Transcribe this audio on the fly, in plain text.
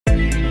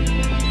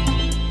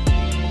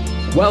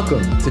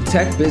Welcome to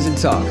Tech Biz and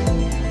Talk,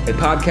 a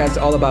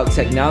podcast all about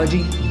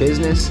technology,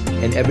 business,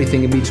 and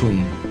everything in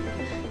between.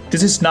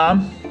 This is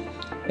Nam,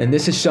 And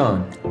this is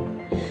Sean.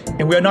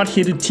 and we are not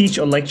here to teach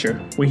or lecture.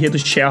 We're here to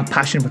share our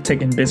passion for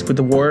tech and biz with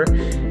the world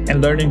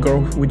and learn and grow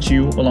with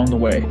you along the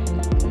way.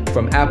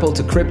 From Apple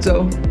to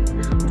crypto,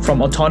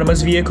 From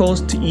autonomous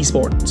vehicles to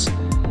esports.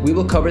 we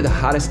will cover the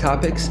hottest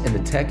topics in the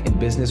tech and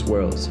business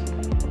worlds.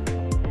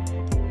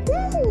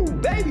 Woo,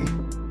 baby!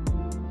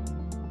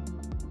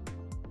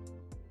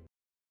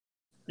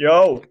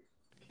 Yo,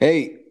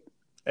 Hey,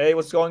 hey,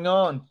 what's going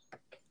on?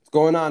 what's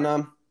going on,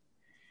 Nam?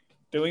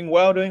 Doing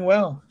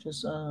well.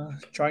 Just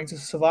trying to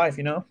survive,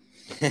 you know?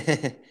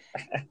 I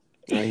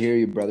hear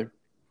you, brother.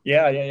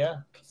 Yeah.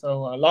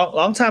 So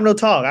long time no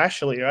talk,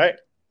 actually, right?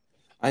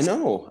 I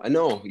know.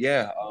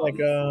 Yeah,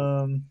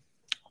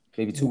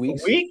 maybe 2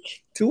 weeks. A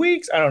week? 2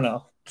 weeks? I don't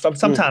know.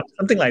 Sometimes,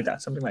 something like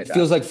that. It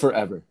feels like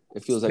forever.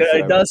 It feels like Yeah,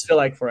 forever. it does feel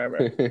like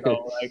forever.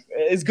 So like,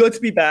 it's good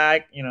to be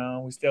back. You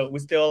know, we're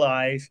still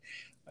alive,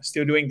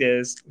 still doing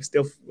this. We're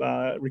still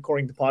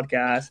recording the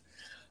podcast.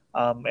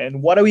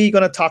 And what are we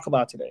gonna talk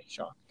about today,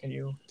 Sean? Can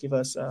you give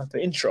us the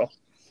intro?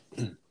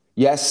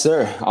 Yes,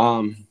 sir.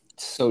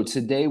 So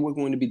today we're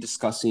going to be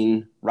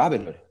discussing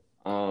Robinhood.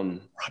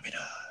 Robinhood.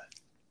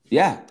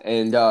 Yeah,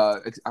 and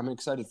I'm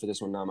excited for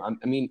this one, Nam.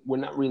 I mean, we're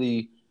not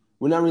really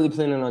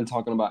planning on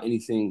talking about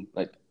anything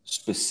like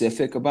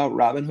specific about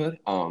Robinhood.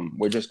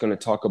 We're just going to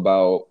talk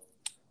about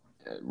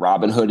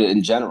Robinhood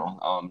in general,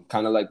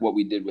 kind of like what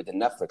we did with the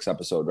Netflix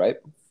episode, right?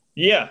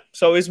 Yeah.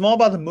 So it's more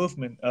about the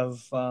movement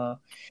of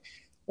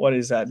what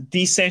is that?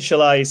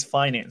 Decentralized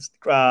finance.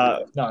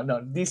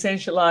 No,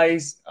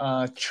 decentralized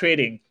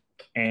trading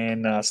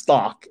and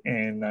stock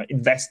and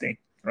investing,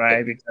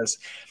 right? Because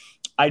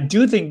I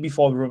do think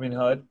before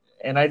Robinhood,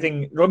 and I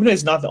think Robinhood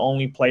is not the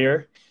only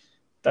player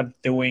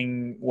that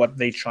doing what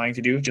they're trying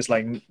to do, just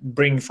like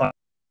bring fund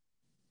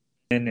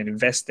in and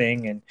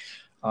investing and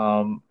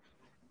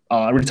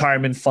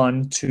retirement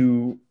fund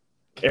to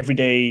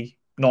everyday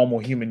normal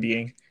human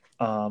being.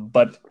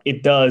 But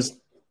it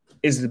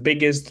is the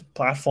biggest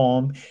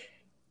platform.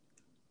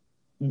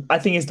 I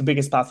think it's the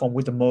biggest platform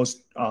with the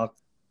most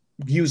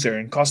user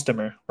and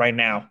customer right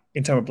now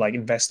in terms of like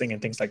investing and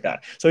things like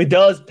that. So it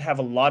does have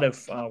a lot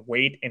of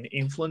weight and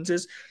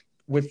influences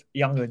with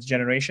younger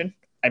generation.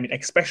 I mean,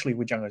 especially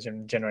with younger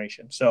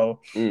generation.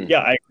 So yeah,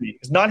 I agree.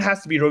 It's not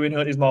has to be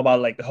Robinhood. It's more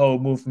about like the whole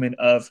movement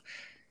of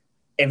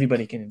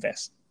everybody can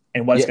invest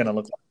and what it's going to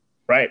look like,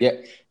 right? Yeah.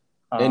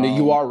 And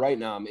you are right,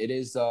 Nam. It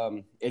is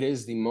the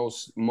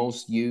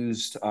most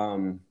used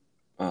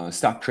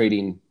stock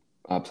trading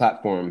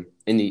platform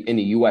in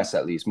the U.S.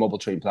 at least, mobile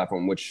trading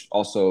platform, which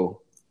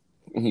also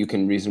you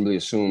can reasonably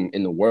assume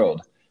in the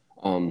world.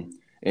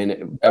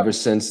 And ever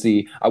since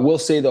I will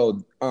say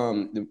though,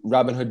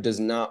 Robinhood does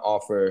not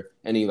offer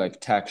any like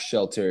tax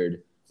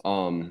sheltered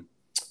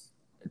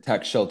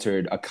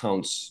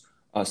accounts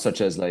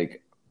such as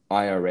like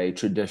IRA,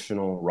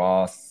 traditional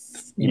Roth,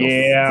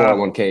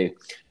 401k.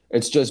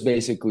 It's just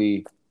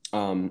basically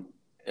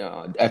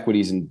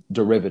equities and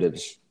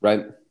derivatives,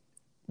 right?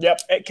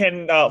 Yep. It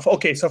can.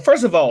 Okay. So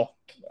first of all,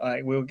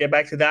 we'll get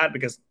back to that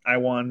because I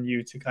want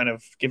you to kind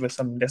of give us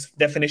some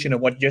definition of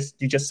what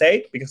you just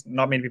say, because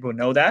not many people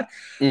know that.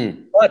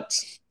 But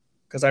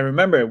because I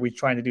remember we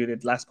trying to do the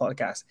last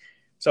podcast.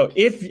 So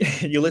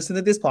if you listen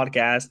to this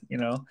podcast,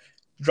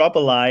 drop a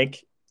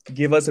like,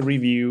 give us a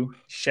review,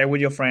 share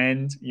with your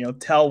friends.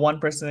 Tell one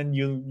person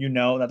you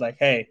know that like,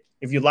 hey,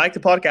 if you like the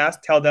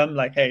podcast, tell them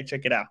like, hey,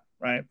 check it out,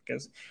 right?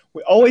 Because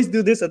we always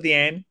do this at the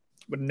end,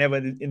 but never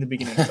in the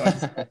beginning. So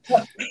I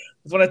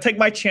just want to take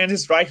my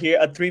chances right here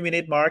at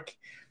 3-minute mark,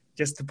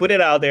 just to put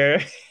it out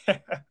there.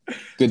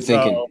 Good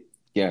thinking.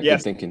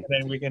 Good thinking.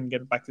 And then we can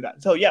get back to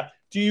that. So yeah,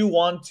 do you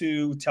want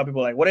to tell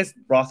people like what is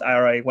Roth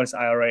IRA, what is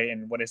IRA,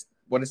 and what is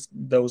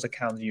those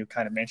accounts you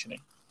kind of mentioning?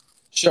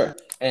 Sure.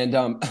 And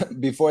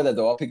before that,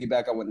 though, I'll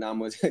piggyback on what Nam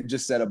was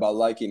just said about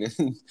liking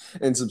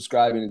and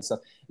subscribing and stuff.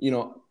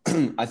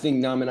 I think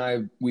Nam and I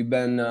we've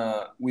been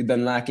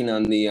lacking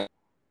on the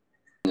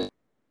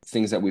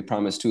things that we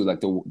promised to, like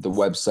the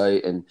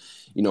website, and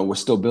we're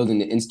still building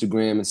the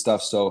Instagram and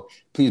stuff. So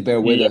please bear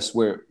with us.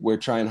 We're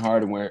trying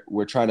hard, and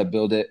we're trying to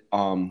build it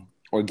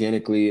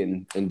organically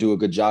and do a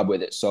good job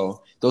with it.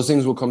 So those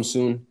things will come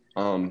soon.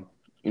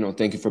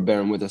 Thank you for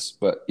bearing with us.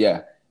 But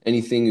yeah.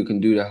 Anything you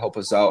can do to help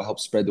us out, help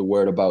spread the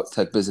word about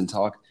Tech Biz and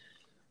Talk,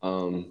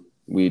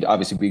 we'd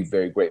obviously be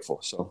very grateful.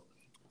 So,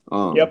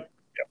 Yep.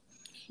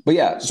 But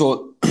yeah,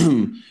 so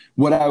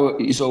when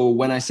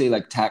I say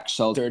like tax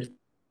sheltered,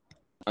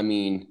 I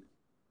mean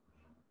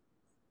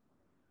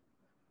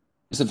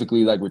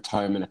specifically like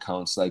retirement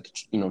accounts, like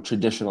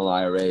traditional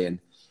IRA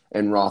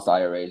and Roth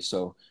IRA.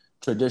 So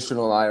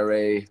traditional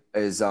IRA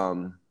is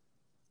what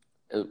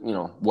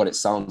it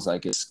sounds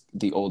like. It's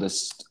the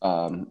oldest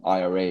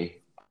IRA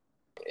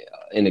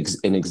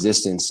in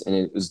existence, and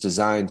it was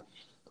designed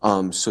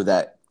so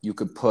that you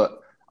could put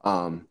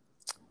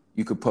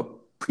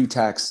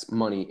pre-tax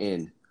money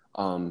in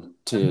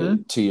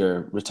to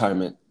your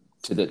retirement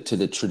to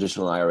the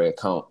traditional IRA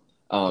account,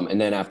 and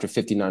then after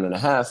 59 and a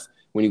half,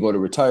 when you go to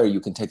retire, you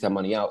can take that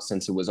money out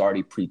since it was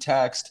already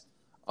pre-taxed.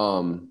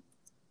 Wait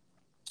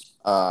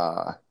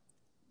a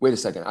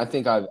second. I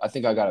think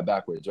I got it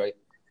backwards, right?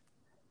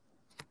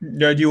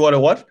 Do you want to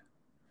what?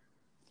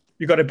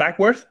 You got it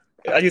backwards?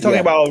 Are you talking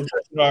about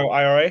traditional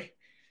IRA?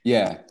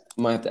 Yeah,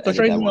 I might have to edit that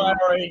traditional one.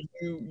 IRA,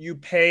 you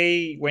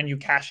pay when you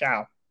cash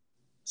out.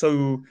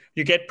 So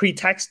you get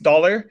pre-tax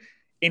dollar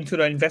into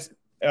the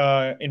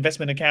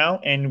investment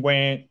account, and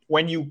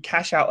when you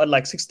cash out at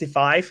like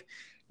 65,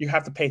 you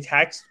have to pay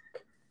tax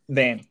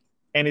then,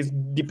 and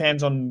it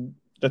depends on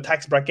the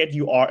tax bracket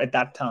you are at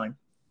that time.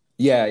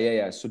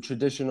 Yeah. So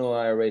traditional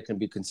IRA can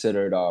be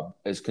considered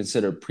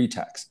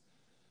pre-tax.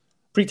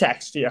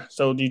 Pre-tax, yeah.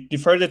 So you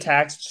defer the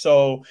tax,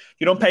 so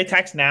you don't pay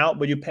tax now,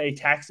 but you pay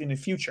tax in the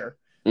future.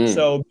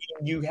 So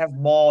you have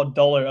more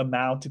dollar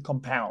amount to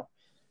compound.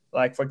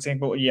 Like for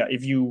example,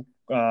 if you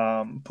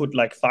put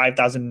like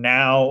 5,000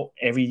 now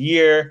every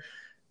year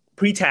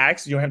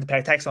pre-tax, you don't have to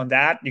pay tax on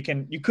that.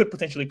 You could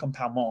potentially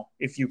compound more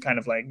if you kind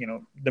of like,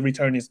 the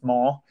return is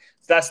more.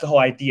 So that's the whole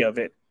idea of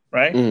it,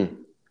 right?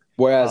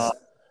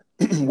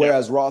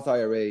 Whereas Roth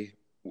IRA,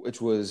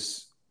 which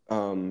was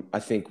I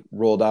think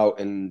rolled out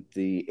in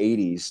the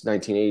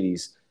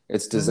 1980s,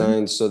 it's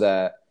designed so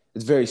that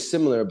it's very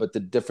similar, but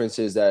the difference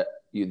is that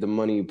the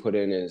money you put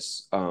in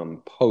is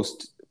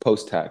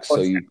post-tax.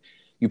 So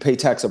you pay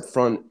tax up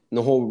front. And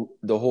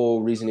the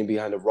whole reasoning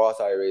behind a Roth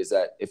IRA is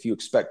that if you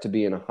expect to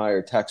be in a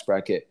higher tax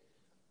bracket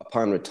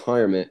upon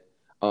retirement,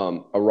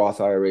 a Roth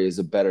IRA is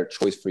a better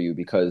choice for you,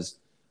 because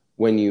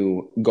when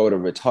you go to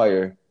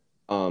retire,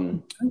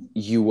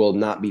 you will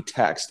not be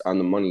taxed on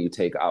the money you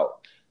take out.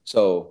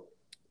 So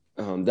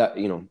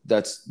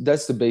that's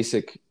the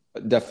basic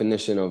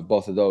definition of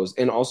both of those.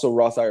 And also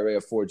Roth IRA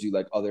affords you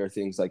like other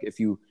things, like if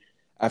you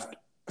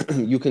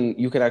you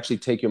can actually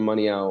take your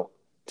money out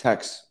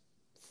tax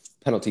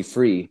penalty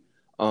free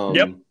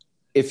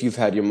if you've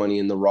had your money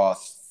in the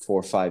Roth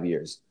for 5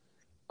 years,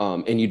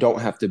 and you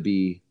don't have to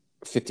be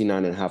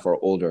 59 and a half or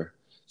older.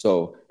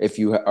 So if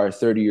you are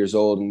 30 years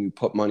old and you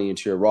put money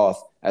into your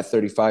Roth at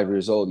 35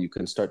 years old, you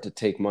can start to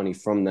take money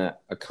from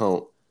that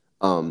account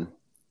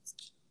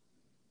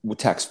with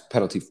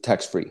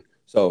tax free.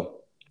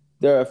 So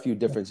there are a few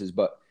differences,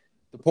 but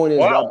the point is,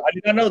 wow, I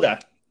did not know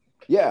that.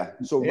 Yeah.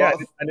 So yeah,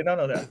 I did not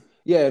know that.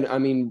 Yeah, and I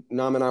mean,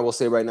 Nam and I will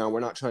say right now, we're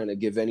not trying to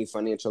give any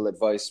financial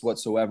advice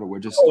whatsoever. We're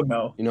just,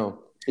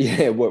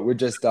 we're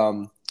just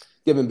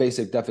giving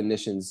basic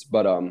definitions.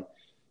 But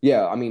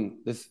yeah, I mean,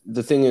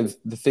 the thing is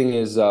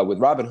with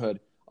Robinhood,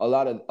 a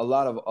lot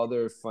of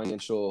other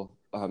financial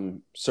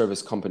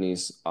service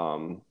companies,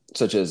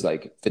 such as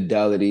like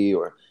Fidelity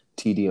or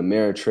TD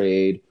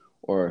Ameritrade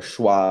or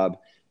Schwab,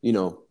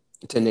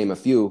 to name a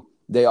few,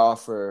 they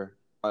offer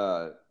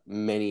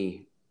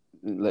many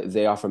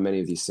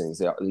of these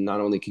things.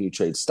 Not only can you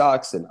trade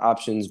stocks and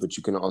options, but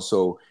you can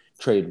also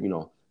trade,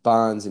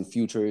 bonds and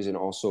futures, and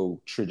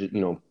also,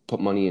 put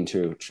money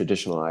into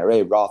traditional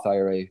IRA, Roth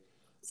IRA,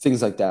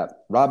 things like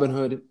that.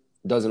 Robinhood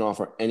doesn't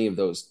offer any of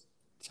those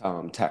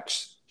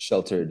tax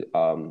sheltered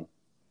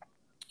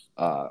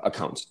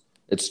accounts.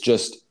 It's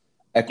just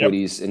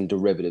equities and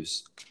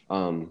derivatives.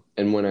 And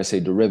when I say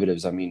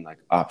derivatives, I mean like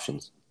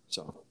options.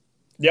 So.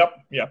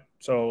 Yep.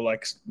 So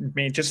like, I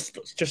mean, just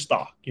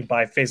stock. You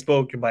buy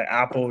Facebook, you buy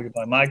Apple, you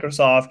buy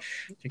Microsoft.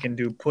 You can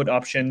do put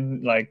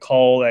option, like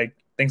call, like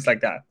things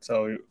like that.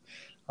 So,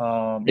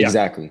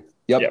 exactly.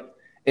 Yep.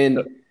 And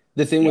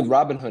the thing with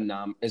Robinhood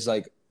now is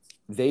like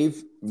they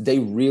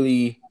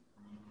really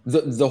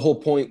the whole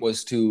point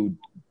was to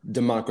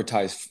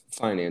democratize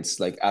finance.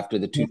 Like after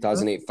the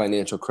 2008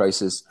 financial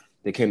crisis,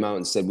 they came out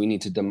and said we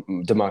need to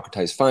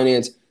democratize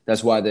finance.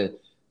 That's why the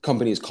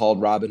company is called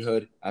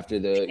Robinhood, after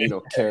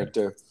the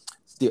character.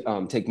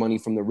 Take money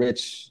from the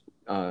rich,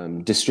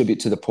 distribute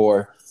to the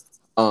poor.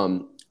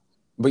 But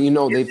they've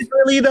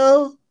really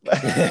though.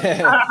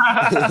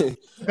 I'm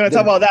gonna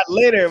talk about that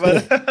later,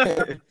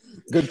 but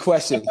good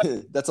question.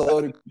 That's a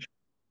loaded.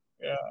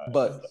 Yeah,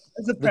 but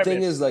the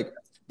thing is, like,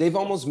 they've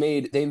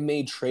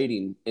made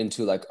trading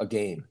into like a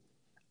game.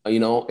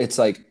 It's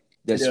like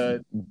this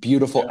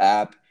beautiful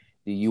app,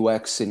 the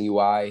UX and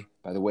UI.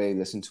 By the way,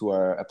 listen to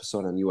our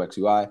episode on UX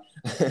UI.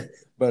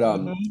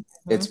 But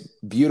it's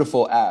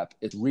beautiful app.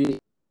 It's really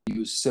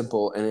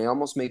simple, and they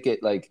almost make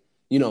it like,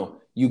 you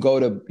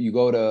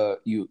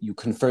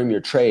confirm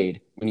your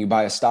trade when you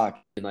buy a stock,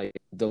 and like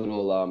the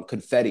little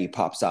confetti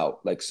pops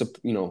out, like,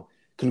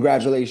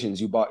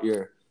 congratulations, you bought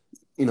your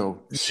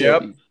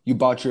share, you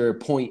bought your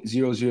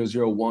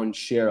 0.0001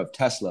 share of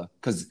Tesla,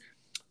 because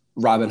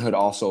Robinhood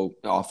also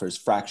offers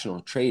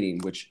fractional trading,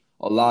 which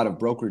a lot of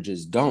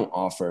brokerages don't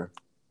offer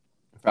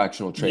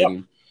fractional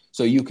trading.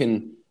 So you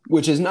can,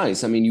 which is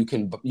nice. I mean, you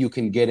can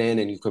get in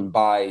and you can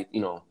buy,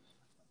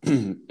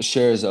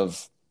 shares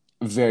of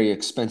very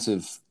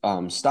expensive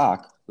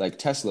stock like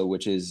Tesla,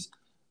 which is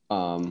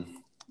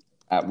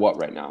at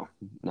what right now?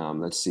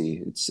 Let's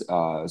see, it's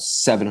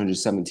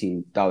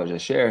 $717 a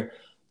share.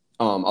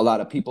 A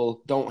lot of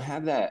people don't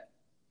have that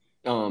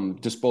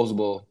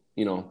disposable,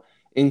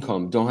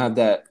 income, don't have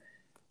that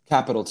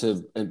capital to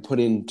and put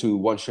into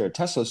one share of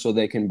Tesla, so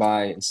they can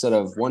buy, instead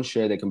of one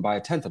share, they can buy a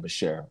tenth of a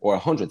share or a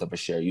hundredth of a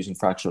share using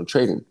fractional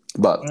trading.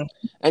 But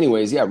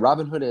anyways, yeah,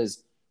 Robinhood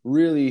has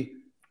really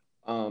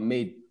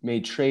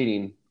made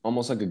trading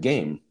almost like a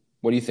game.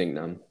 What do you think,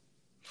 Nam?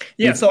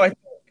 Yeah, so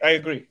I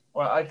agree.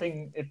 Well, I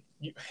think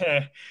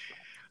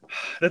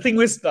the thing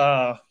with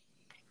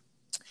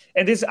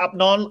and this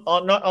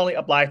not only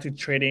apply to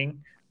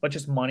trading, but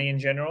just money in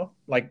general.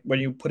 Like when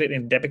you put it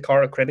in debit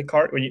card or credit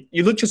card, when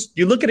you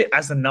look at it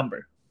as a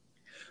number.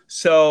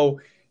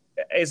 So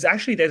it's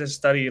actually, there's a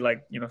study,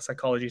 like,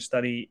 psychology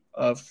study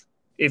of,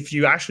 if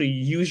you actually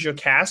use your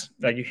cash,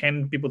 like you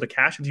hand people the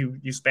cash and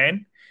you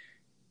spend,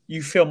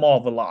 you feel more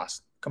of a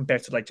loss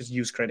compared to like just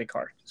use credit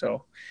card.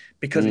 So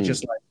because it's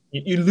just like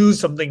you lose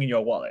something in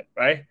your wallet,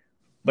 right?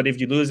 But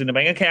if you lose in the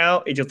bank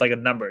account, it's just like a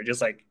number,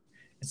 just like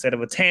instead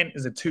of a 10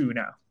 is a 2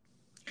 now.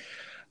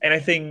 And I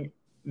think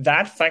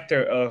that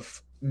factor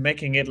of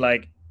making it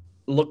like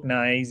look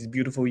nice,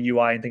 beautiful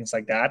UI and things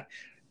like that,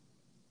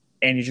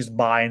 and you just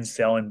buy and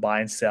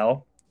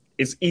sell,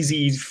 it's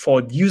easy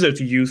for the user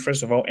to use,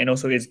 first of all, and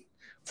also it's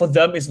for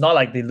them, it's not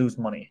like they lose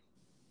money,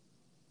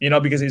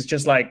 because it's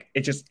just like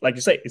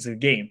you say, it's a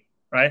game,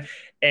 right?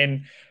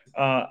 And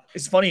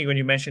it's funny when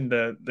you mentioned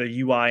the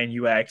UI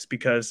and UX,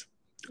 because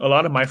a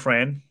lot of my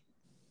friends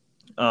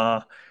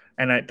that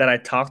I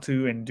talk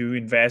to and do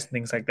invest,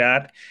 things like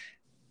that,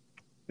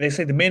 they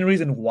say the main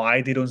reason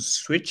why they don't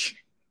switch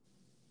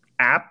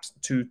apps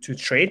to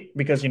trade,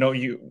 because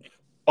you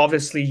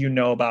obviously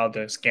about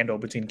the scandal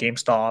between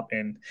GameStop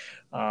and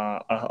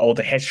all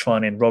the hedge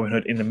fund, and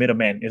Robinhood in the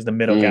middleman is the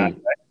middle guy,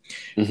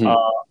 right?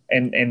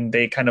 And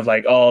they kind of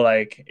like,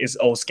 it's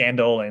all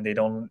scandal, and they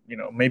don't,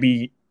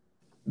 maybe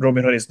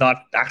Robinhood is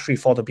not actually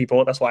for the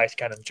people. That's why I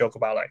kind of joke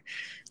about like,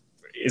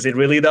 is it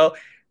really though?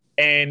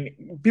 And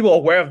people are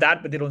aware of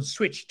that, but they don't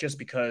switch, just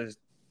because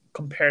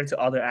compared to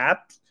other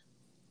apps,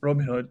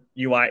 Robinhood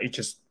UI is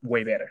just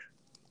way better.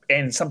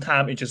 And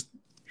sometimes it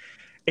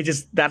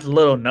just that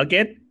little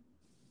nugget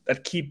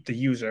that keep the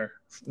user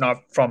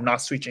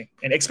not switching.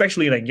 And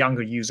especially like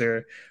younger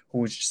user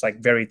who's just like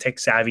very tech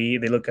savvy,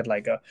 they look at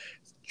like a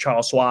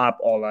Charles Schwab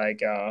or like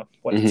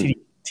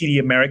TD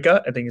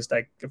America. I think it's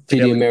like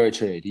TD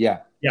Ameritrade. Yeah,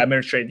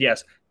 Ameritrade.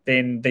 Yes.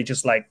 Then they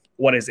just like,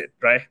 what is it,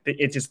 right?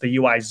 It's just the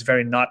UI is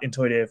very not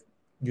intuitive.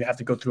 You have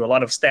to go through a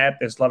lot of steps.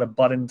 There's a lot of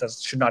buttons that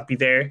should not be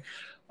there.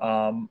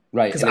 Right.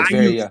 And it's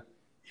very.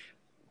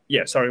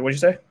 Yeah. Sorry. What did you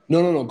say?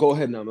 No. Go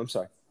ahead, Nam. I'm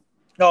sorry.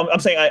 No, I'm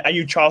saying I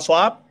use Charles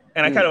Schwab,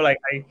 and I kind of like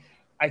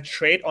I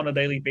trade on a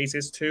daily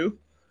basis too,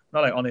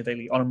 not like on a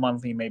daily, on a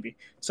monthly maybe.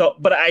 So,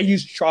 but I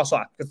use Charles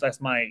Schwab because that's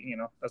my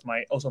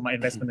also my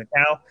investment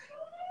account.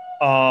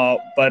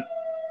 But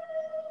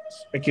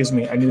excuse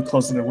me, I need to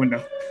close the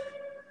window.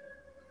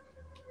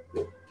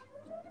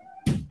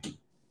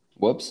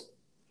 Whoops.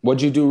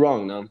 What'd you do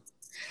wrong, Nam?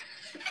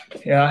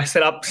 Yeah, I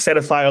set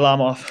a fire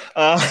alarm off.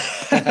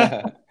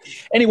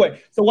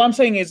 Anyway, so what I'm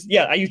saying is,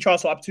 I use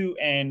Charles Schwab too,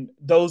 and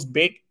those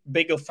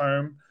bigger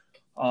firm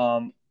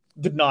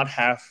did not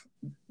have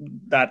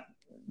that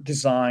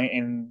design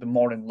and the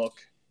modern look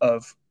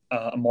of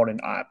a modern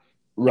app.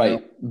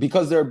 Right,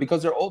 because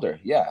they're older.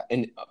 Yeah,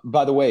 and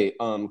by the way,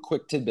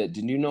 quick tidbit: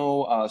 did you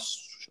know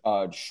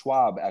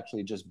Schwab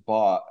actually just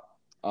bought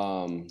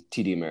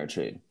TD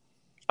Ameritrade?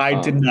 I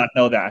did not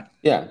know that.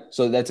 Yeah,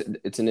 so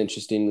it's an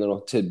interesting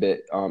little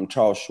tidbit.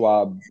 Charles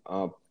Schwab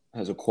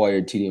has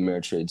acquired TD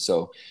Ameritrade.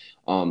 So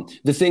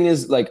the thing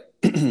is, like,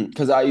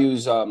 because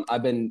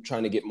I've been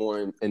trying to get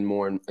more and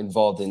more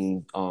involved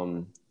in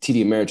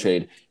TD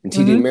Ameritrade, and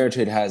TD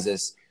Ameritrade has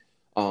this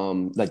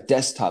like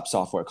desktop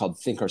software called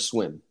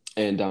Thinkorswim,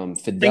 and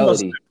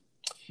Fidelity.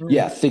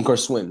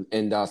 Thinkorswim,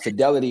 and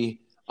Fidelity.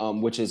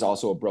 Which is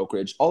also a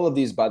brokerage. All of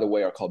these, by the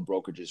way, are called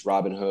brokerages.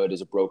 Robinhood is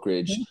a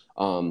brokerage.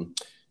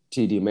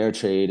 TD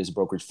Ameritrade is a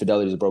brokerage.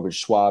 Fidelity is a brokerage.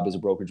 Schwab is a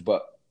brokerage.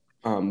 But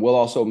we'll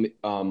also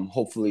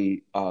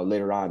hopefully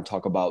later on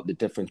talk about the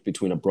difference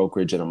between a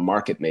brokerage and a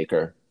market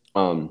maker.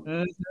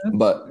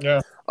 But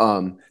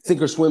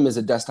Thinkorswim is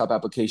a desktop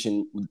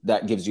application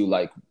that gives you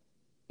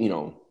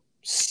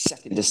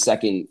second to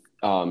second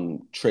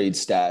trade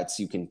stats.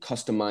 You can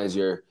customize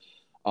your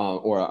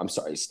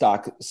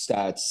stock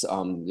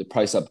stats, the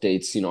price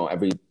updates,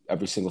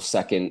 every single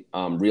second,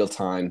 real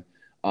time,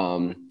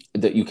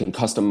 that you can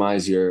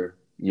customize your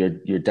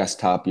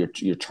desktop,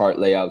 your chart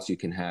layouts. You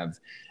can have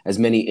as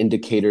many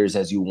indicators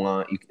as you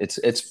want.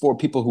 It's for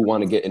people who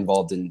want to get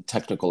involved in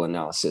technical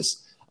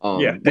analysis.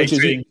 Day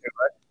trading,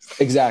 right?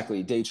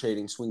 Exactly, day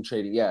trading, swing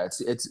trading. Yeah,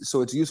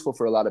 it's useful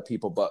for a lot of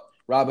people, but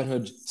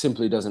Robinhood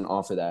simply doesn't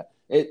offer that.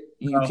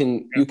 You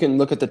can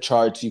look at the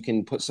charts, you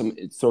can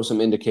throw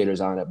some indicators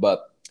on it,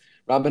 but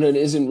Robinhood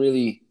isn't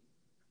really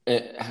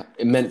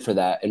meant for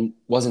that and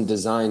wasn't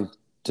designed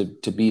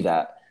to be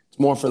that. It's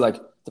more for like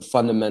the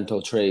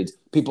fundamental trades,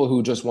 people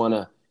who just want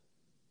to,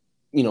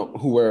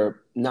 who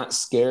were not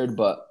scared,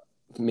 but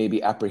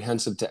maybe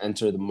apprehensive to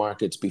enter the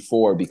markets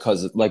before,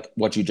 because like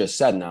what you just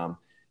said, Nam,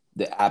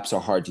 the apps are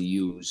hard to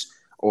use.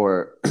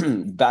 or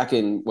back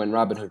in when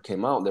Robinhood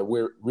came out, there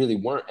really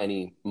weren't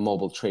any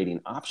mobile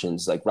trading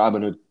options. Like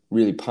Robinhood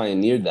really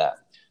pioneered that.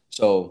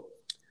 So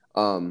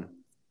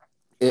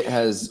it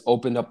has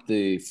opened up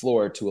the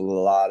floor to a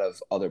lot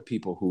of other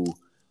people who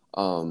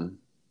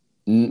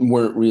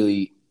weren't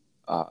really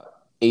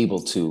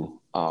able to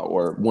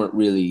or weren't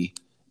really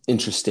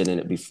interested in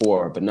it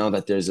before. But now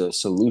that there's a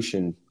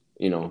solution,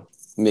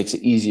 makes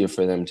it easier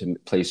for them to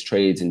place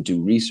trades and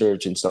do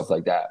research and stuff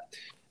like that.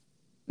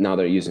 Now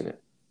they're using it.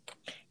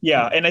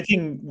 Yeah, and I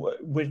think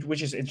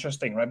which is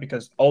interesting, right?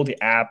 Because all the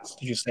apps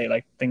you say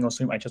like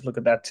Thinkorswim, I just look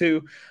at that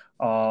too.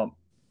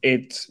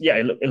 It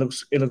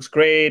looks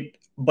great,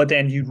 but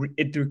then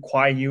it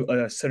requires you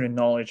a certain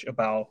knowledge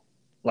about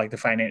like the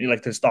finance,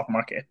 like the stock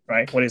market,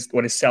 right? What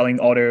is selling,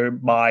 order,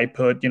 buy,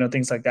 put,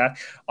 things like that.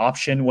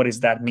 Option, what does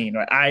that mean,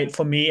 right? I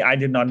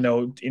did not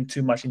know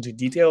too much into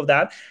detail of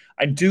that.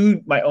 I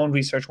do my own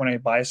research when I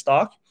buy a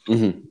stock.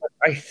 Mm-hmm.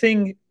 I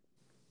think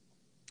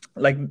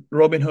like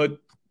Robinhood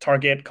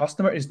target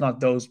customer is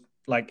not those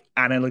like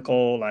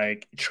analytical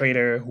like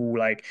trader who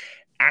like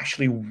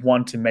actually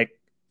want to make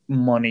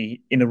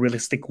money in a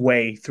realistic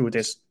way through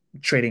this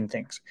trading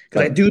things.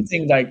 Because I do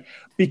think like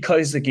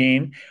because it's a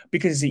game,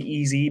 because it's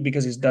easy,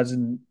 because it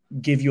doesn't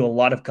give you a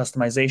lot of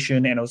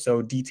customization and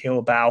also detail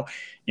about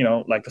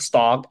like the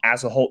stock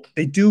as a whole.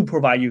 They do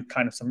provide you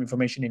kind of some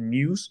information in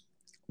news,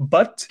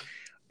 but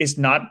it's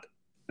not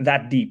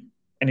that deep,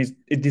 and it's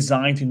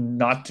designed to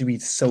not to be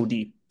so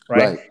deep,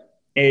 right?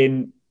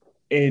 And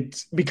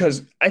it's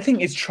because I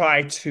think it's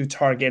tried to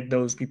target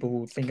those people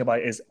who think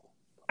about it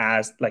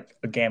as like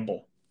a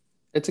gamble.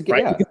 It's a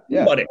right?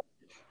 Yeah. About it.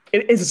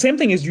 It's the same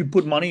thing as you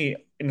put money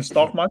in the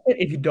stock market.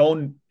 If you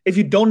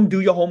don't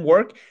do your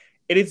homework,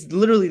 it is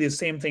literally the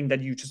same thing that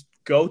you just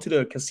go to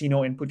the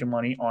casino and put your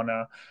money on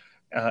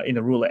in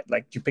a roulette.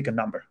 Like you pick a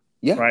number,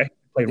 right?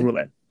 Play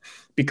roulette.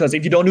 Because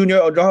if you don't do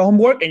your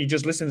homework and you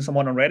just listen to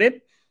someone on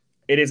Reddit,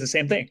 it is the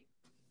same thing,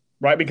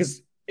 right?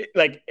 Because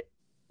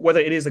whether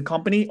it is a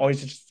company or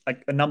it's just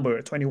like a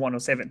number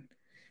 2107,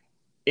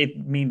 it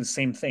means the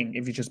same thing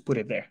if you just put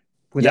it there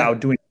without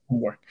doing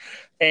homework.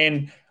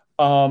 And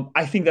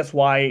I think that's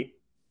why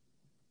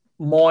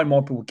more and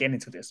more people get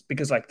into this,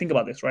 because like think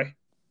about this, right?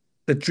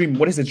 The dream.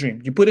 What is the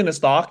dream? You put in a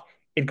stock,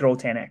 it grows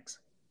 10x.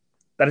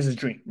 That is a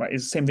dream, right?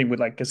 It's the same thing with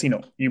like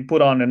casino. You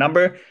put on a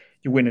number,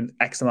 you win an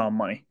X amount of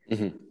money.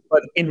 Mm-hmm.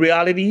 But in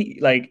reality,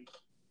 like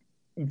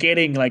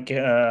getting like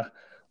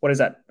what is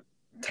that?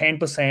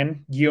 10%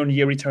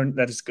 year-on-year return,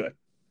 that is good,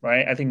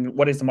 right? I think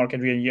what is the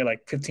market year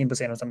like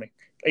 15% or something.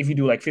 If you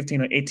do like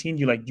 15 or 18,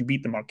 you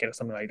beat the market or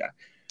something like that.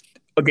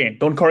 Again,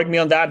 don't correct me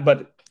on that,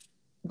 but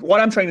what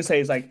I'm trying to say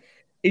is like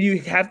if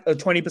you have a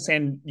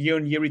 20%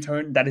 year-on-year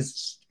return, that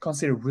is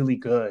considered really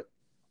good.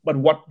 But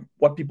what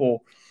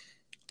people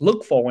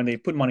look for when they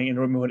put money in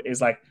Robinhood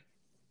is like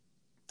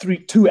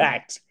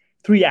 2x,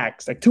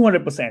 3x, like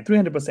 200%,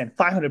 300%,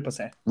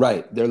 500%.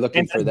 Right. They're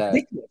looking for that.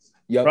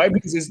 Yep. Right,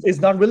 because it's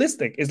not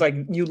realistic. It's like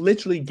you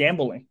literally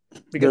gambling.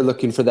 They're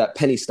looking for that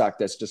penny stock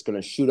that's just going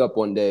to shoot up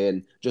one day,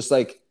 and just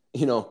like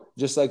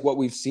what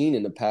we've seen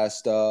in the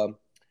past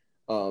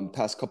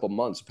couple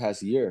months,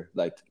 past year,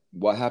 like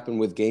what happened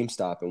with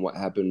GameStop and what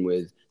happened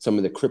with some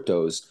of the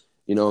cryptos,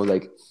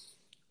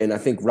 and I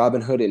think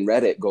Robinhood and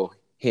Reddit go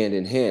hand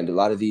in hand. A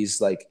lot of these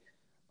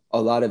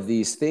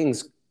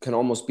things can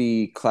almost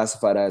be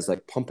classified as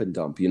like pump and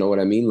dump. You know what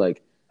I mean?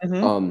 Like,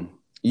 mm-hmm.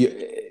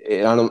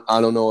 I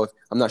don't know if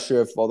I'm not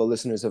sure if all the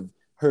listeners have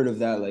heard of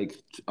that, like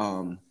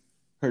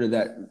heard of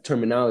that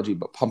terminology,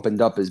 but pump and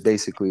dump is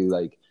basically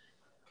like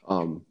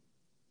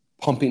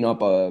pumping up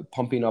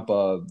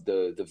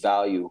the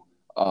value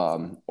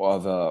or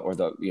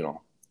the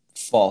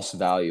false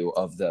value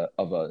of a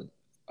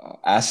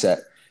asset,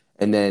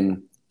 and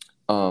then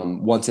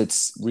once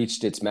it's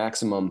reached its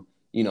maximum,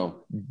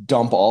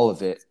 dump all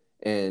of it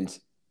and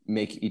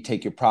make you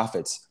take your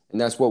profits. And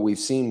that's what we've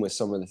seen with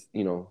some of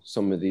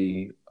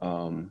the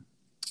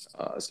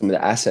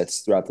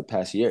assets throughout the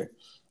past year.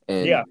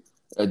 And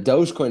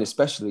Dogecoin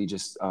especially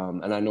just,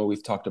 and I know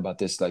we've talked about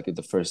this like in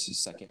the first and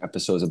second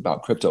episodes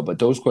about crypto, but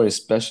Dogecoin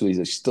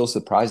especially still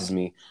surprises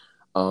me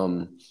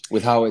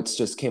with how it's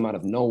just came out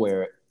of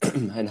nowhere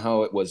and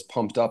how it was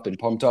pumped up, and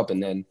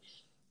then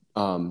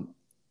so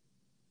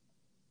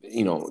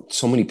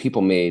many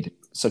people made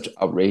such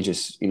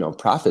outrageous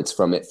profits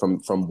from it.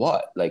 From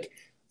what? Like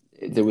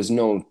there was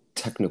no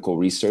technical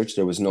research,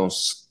 there was no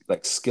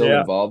like skill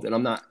involved, and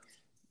I'm not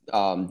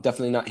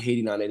definitely not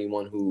hating on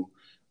anyone who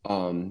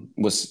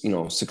was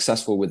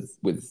successful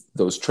with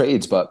those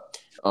trades, but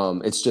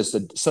it's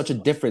just such a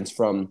difference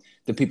from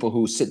the people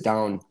who sit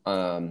down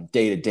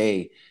day to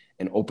day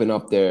and open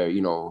up their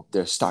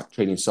their stock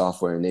trading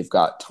software, and they've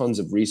got tons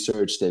of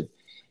research. They've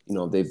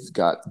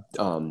got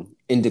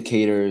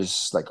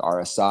indicators like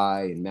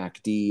RSI and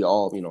MACD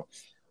all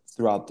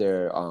throughout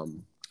their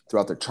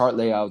chart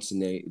layouts,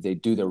 and they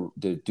do their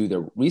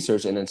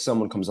research, and then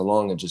someone comes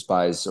along and just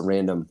buys a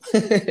random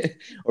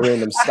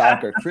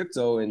stock or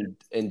crypto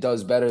and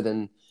does better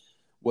than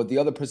what the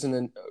other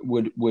person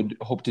would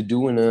hope to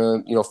do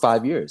in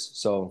 5 years.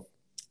 So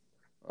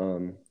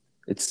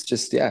It's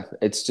just, yeah,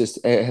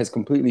 it has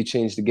completely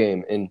changed the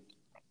game. And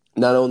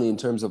not only in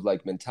terms of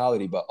like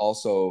mentality, but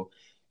also,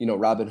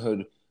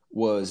 Robinhood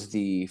was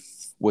the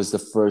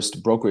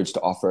first brokerage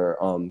to offer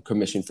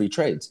commission-free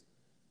trades,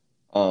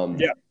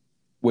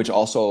 which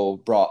also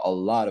brought a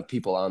lot of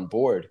people on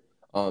board,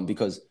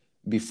 because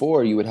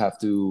before you would have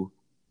to,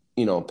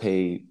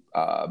 pay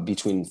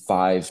between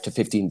 $5 to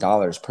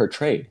 $15 per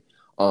trade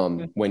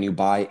when you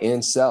buy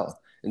and sell,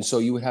 and so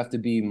you would have to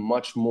be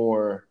much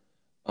more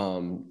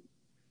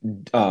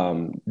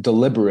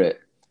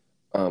deliberate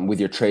with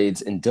your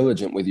trades and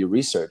diligent with your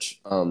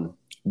research,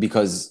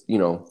 because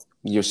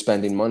you're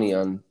spending money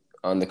on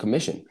the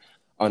commission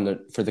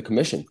for the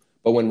commission.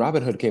 But when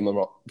Robinhood came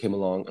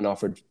along and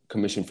offered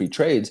commission-free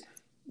trades,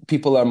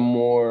 people are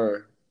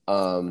more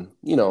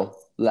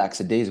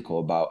lackadaisical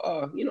about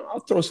I'll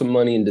throw some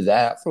money into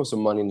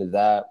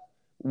that,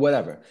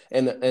 whatever.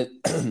 And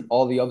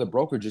all the other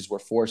brokerages were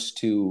forced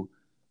to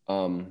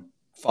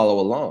follow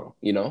along.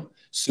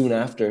 Soon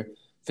after,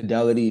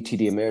 Fidelity,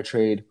 TD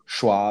Ameritrade,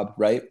 Schwab,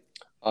 right?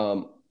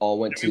 All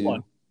went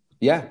to,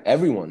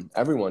 everyone.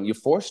 You're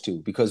forced to,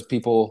 because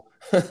people,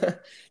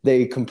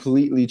 they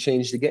completely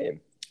changed the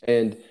game.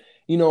 And,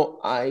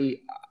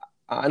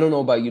 I don't know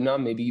about you now,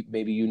 maybe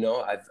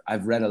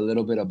I've read a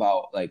little bit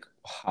about like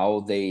how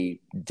they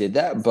did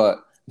that, but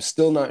I'm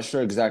still not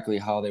sure exactly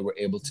how they were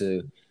able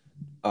to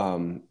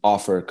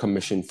offer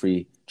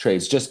commission-free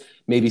trades. Just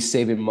maybe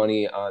saving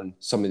money on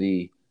some of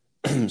the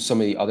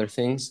other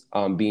things,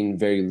 being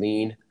very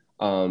lean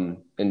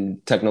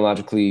and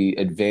technologically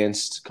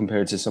advanced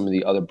compared to some of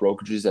the other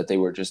brokerages that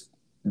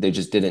they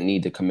just didn't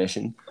need the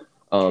commission,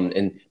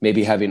 and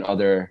maybe having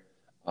other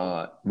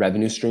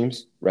revenue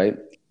streams, right?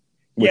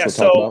 Which we'll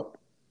talk about.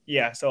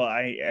 Yeah, so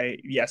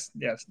yes,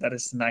 that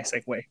is a nice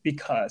segue,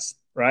 because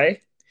right,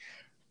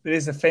 there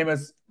is a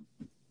famous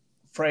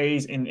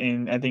phrase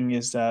in I think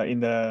is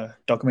in the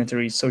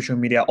documentary Social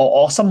Media,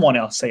 or someone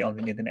else say on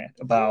the internet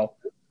about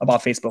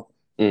Facebook,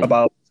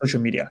 about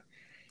social media.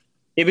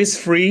 If it's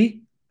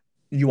free,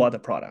 you are the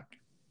product,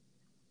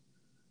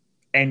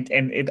 and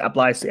it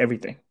applies to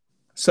everything.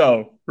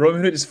 So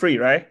Robinhood is free,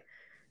 right?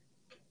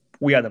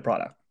 We are the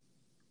product.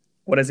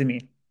 What does it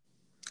mean?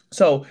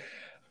 So,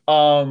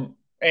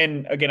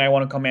 and again, I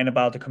want to comment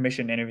about the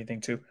commission and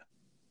everything too.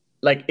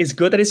 Like, it's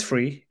good that it's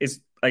free. It's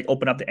like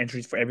open up the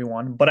entries for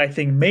everyone. But I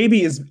think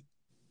maybe it's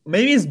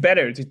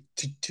better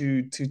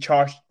to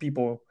charge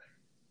people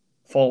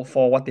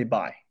for what they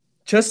buy,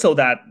 just so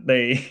that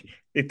they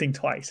think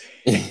twice.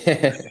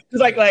 It's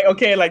like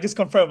okay, like just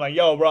confirm, like,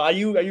 yo, bro, are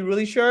you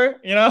really sure?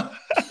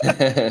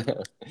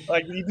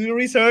 Like, you do your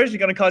research, it's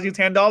gonna cost you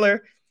 $10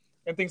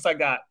 and things like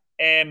that.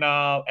 And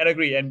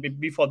agree. And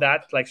before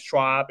that, like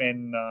Schwab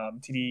and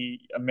TD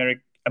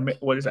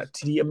what is that?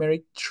 TD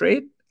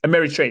Ameritrade?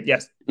 Ameritrade,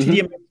 yes.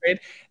 TD Ameritrade,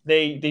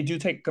 they do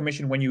take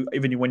commission when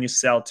you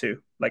sell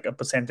too, like a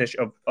percentage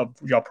of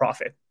your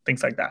profit,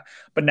 things like that.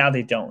 But now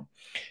they don't.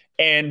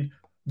 And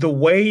the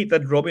way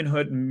that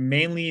Robinhood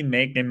mainly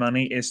make their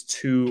money is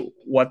to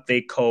what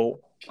they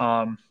call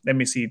let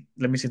me see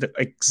the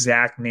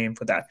exact name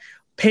for that.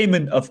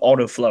 Payment of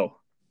order flow.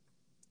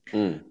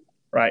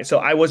 Right. So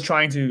I was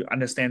trying to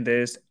understand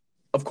this.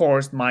 Of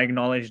course, my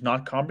knowledge is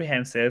not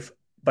comprehensive,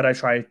 but I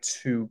try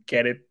to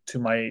get it to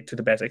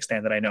the best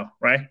extent that I know,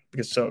 right?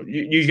 Because so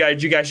you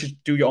guys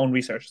should do your own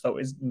research. So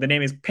the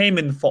name is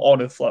payment for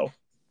order flow,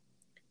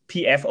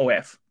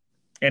 PFOF,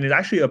 and it's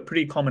actually a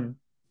pretty common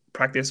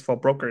practice for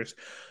brokers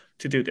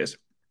to do this.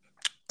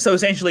 So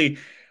essentially,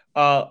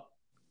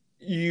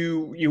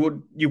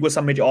 you would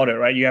submit your order,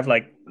 right? You have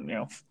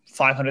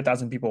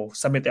 500,000 people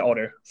submit their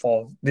order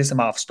for this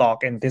amount of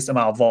stock and this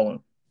amount of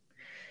volume.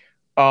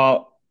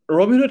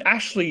 Robinhood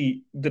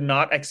actually did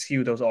not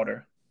execute those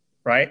orders,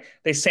 right?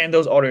 They send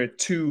those orders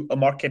to a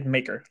market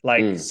maker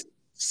like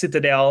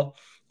Citadel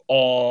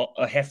or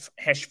a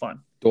hedge fund.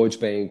 Deutsche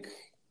Bank.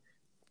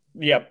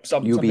 Yep.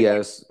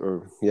 UBS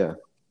or yeah.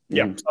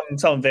 Yeah,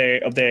 some of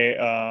the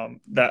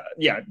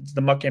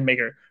market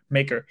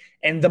maker,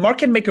 and the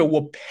market maker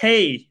will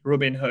pay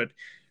Robinhood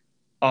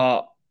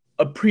a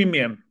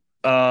premium.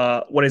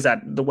 What is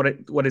that?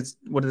 What is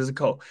it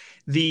called?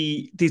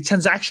 The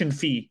transaction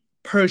fee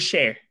per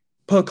share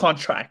per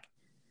contract,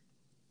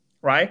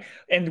 right?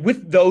 And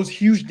with those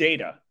huge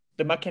data,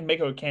 the market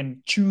maker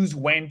can choose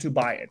when to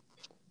buy it.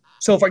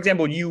 So, for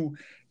example, you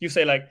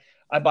say like,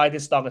 I buy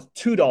this stock at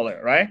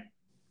 $2, right?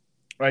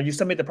 Right? You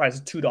submit the price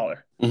at $2.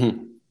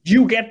 Mm-hmm.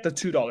 You get the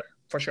 $2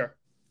 for sure,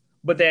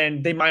 but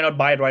then they might not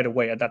buy it right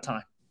away at that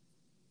time.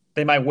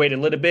 They might wait a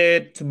little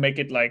bit to make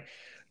it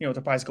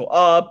the price go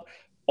up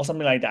or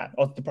something like that,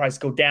 or the price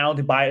go down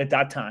to buy it at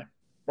that time,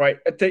 right?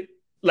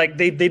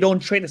 They don't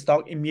trade the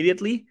stock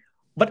immediately,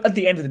 but at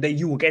the end of the day,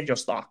 you will get your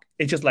stock.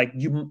 It's just like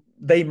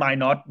they might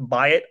not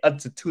buy it at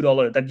the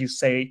 $2 that you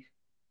say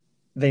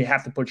they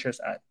have to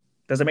purchase at.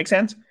 Does that make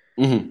sense?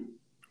 Mm-hmm.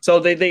 So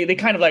they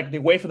kind of they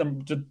wait for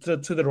them to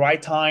the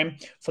right time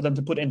for them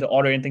to put in the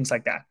order and things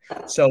like that.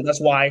 So that's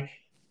why,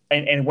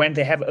 and when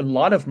they have a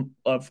lot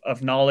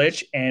of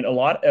knowledge and a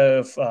lot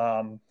of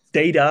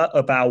data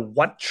about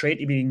what trade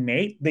is being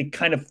made, they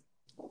kind of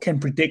can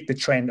predict the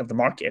trend of the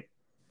market.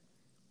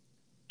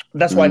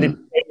 That's why they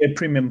pay a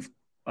premium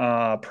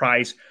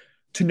price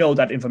to know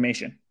that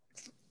information,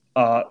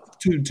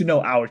 to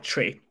know our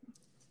trade.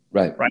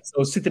 Right.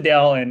 So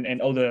Citadel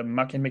and all the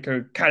market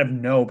maker kind of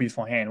know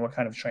beforehand what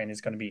kind of trend is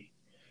going to be.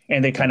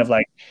 And they kind of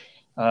like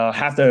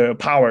have the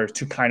power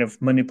to kind of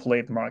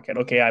manipulate the market.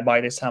 Okay, I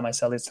buy this time, I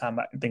sell this time,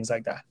 things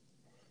like that.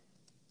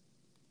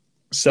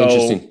 So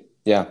interesting.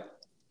 Yeah.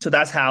 So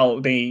that's how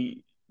they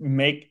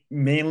make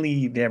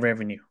mainly their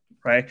revenue,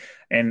 right?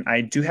 And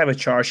I do have a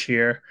chart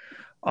here.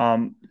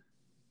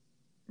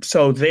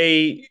 So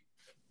the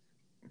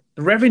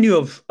revenue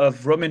of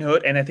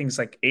Robinhood, and I think it's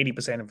like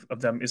 80%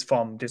 of them is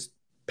from this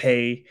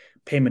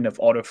payment of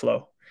order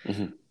flow.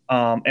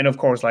 And of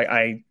course, like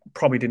I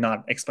probably did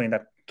not explain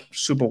that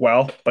super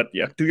well, but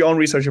yeah, do your own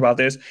research about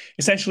this.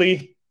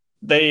 Essentially,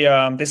 they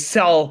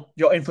sell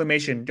your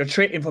information, your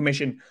trade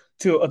information,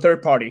 to a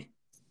third party,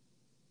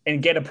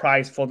 and get a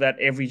price for that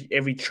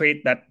every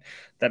trade that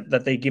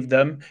they give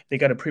them. They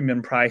got a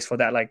premium price for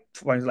that, like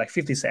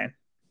 50 cents,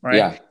 right?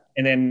 Yeah.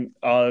 And then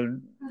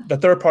the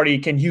third party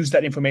can use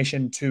that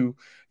information to,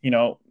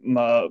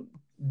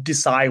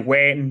 decide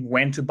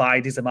when to buy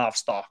this amount of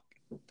stock,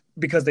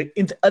 because at the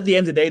end of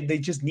the day, they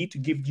just need to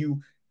give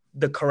you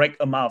the correct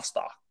amount of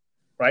stock,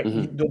 right?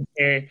 You don't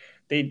care.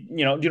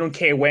 You don't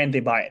care when they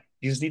buy it.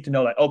 You just need to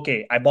know, like,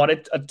 okay, I bought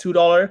it at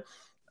 $2.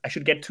 I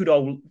should get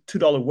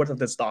 $2 worth of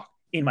the stock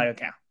in my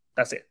account.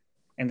 That's it.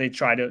 And they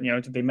try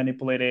to, they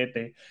manipulate it.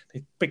 They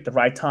pick the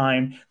right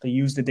time. They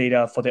use the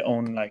data for their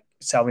own like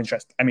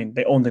self-interest. I mean,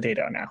 they own the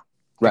data now.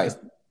 Right.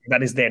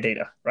 That is their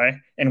data, right?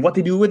 And what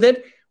they do with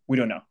it, we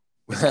don't know.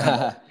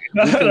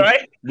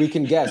 Right? We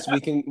can guess.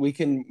 We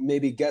can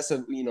maybe guess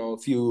a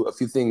few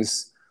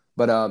things.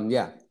 But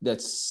yeah,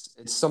 it's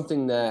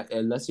something that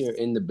unless you're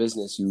in the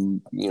business,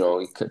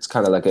 it's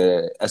kind of like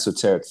a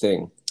esoteric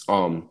thing.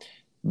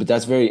 But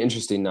that's very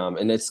interesting,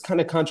 and it's kind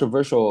of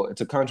controversial.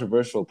 It's a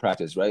controversial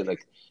practice, right?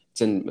 Like,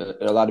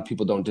 a lot of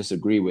people don't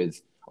disagree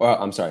with, or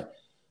I'm sorry,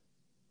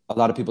 a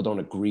lot of people don't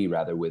agree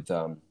rather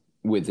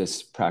with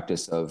this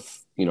practice of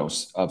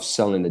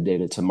selling the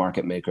data to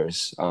market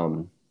makers,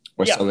 or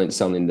selling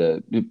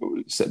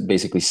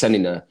basically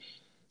sending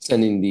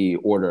the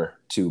order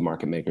to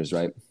market makers,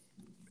 right?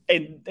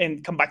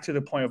 And come back to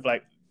the point of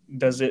like,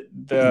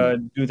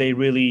 do they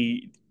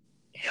really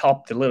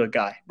help the little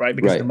guy, right?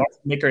 Because the market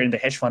maker and the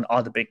hedge fund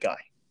are the big guy.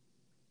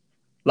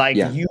 Like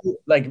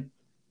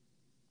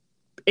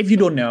if you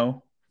don't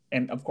know,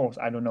 and of course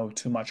I don't know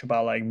too much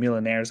about like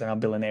millionaires and how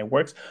billionaire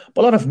works,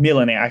 but a lot of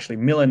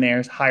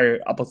millionaires, higher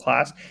upper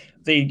class,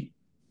 they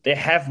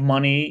have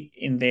money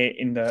in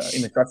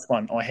the trust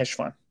fund or hedge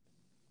fund.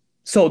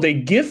 So they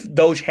give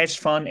those hedge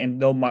fund and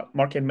those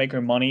market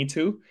maker money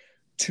to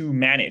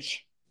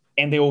manage,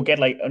 and they will get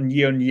like a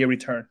year-on-year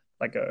return,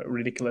 like a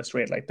ridiculous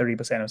rate, like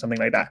 30% or something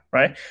like that,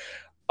 right?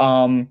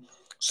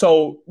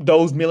 So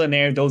those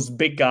millionaires, those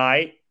big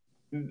guy,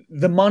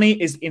 the money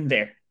is in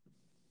there,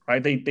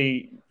 right?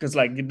 Because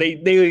like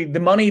the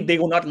money, they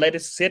will not let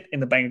it sit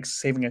in the bank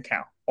saving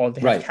account, or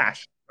they have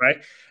cash,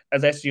 right?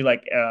 Unless you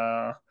like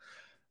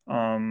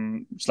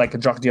it's like a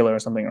drug dealer or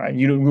something, right?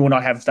 You will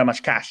not have that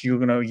much cash. You're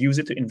gonna use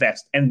it to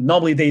invest, and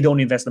normally they don't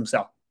invest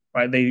themselves.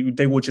 Right,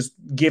 they will just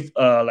give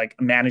like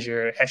a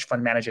manager, hedge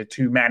fund manager,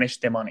 to manage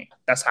their money.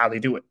 That's how they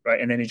do it,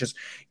 right? And then they just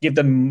give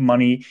them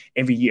money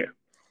every year.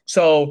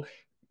 So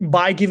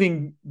by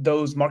giving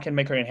those market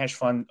maker and hedge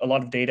fund a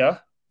lot of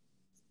data,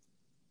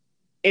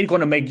 it's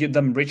going to make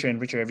them richer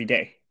and richer every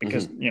day,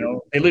 because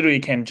they literally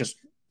can just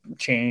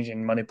change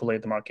and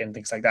manipulate the market and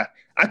things like that.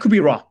 I could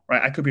be wrong,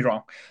 right? I could be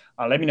wrong.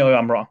 Let me know if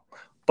I'm wrong.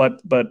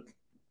 But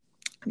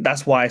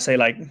that's why I say,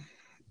 like,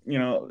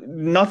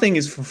 nothing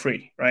is for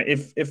free, right?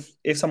 If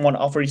someone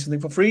offers you something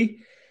for free, you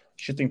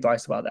should think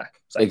twice about that.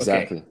 Like,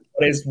 exactly.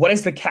 Okay, what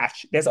is the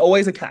catch? There's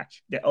always a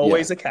catch. There's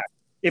always a catch.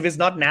 If it's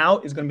not now,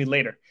 it's going to be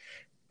later.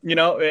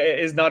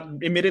 It's not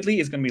immediately,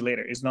 it's going to be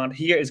later. It's not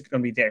here, it's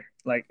going to be there.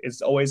 Like,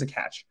 it's always a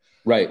catch.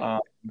 Right.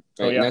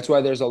 And that's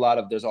why there's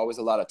always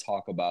a lot of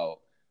talk about,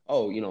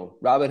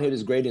 Robinhood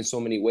is great in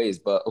so many ways,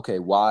 but okay,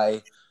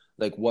 why?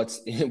 Like, what's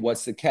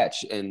the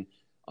catch? And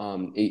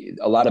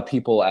a lot of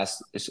people ask,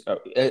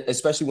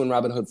 especially when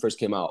Robinhood first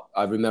came out.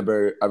 I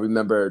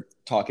remember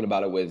talking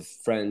about it with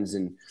friends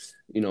and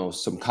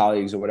some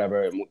colleagues or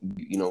whatever. And,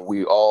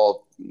 we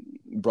all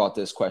brought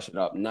this question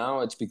up.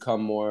 Now it's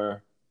become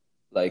more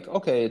like,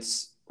 okay,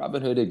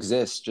 Robinhood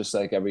exists just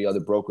like every other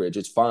brokerage.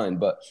 It's fine.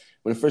 But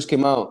when it first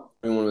came out,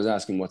 everyone was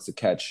asking, what's the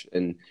catch?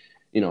 And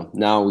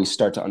now we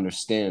start to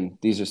understand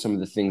these are some of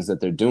the things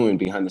that they're doing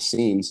behind the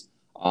scenes.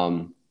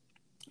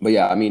 But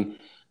yeah, I mean,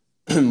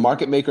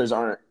 market makers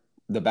aren't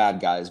the bad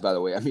guys, by the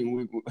way. I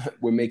mean,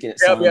 we're making it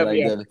sound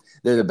they're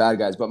the bad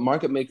guys, but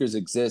market makers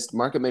exist.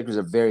 Market makers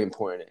are very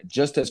important,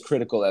 just as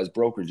critical as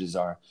brokerages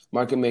are.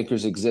 Market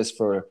makers exist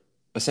for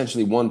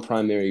essentially one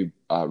primary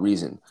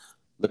reason: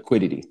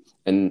 liquidity.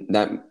 And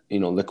that,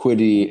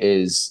 liquidity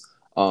is,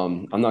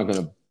 I'm not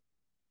going to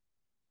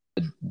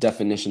the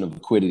definition of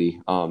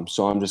liquidity.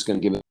 So I'm just going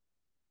to give it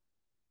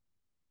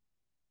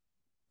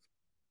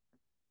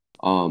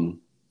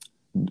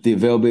The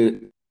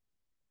availability.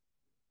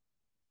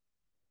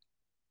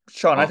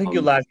 Sean, I think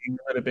you're lagging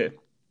a little bit.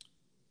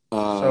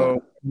 Uh,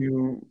 So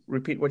you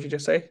repeat what you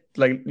just say?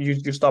 Like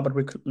you stop at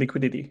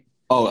liquidity.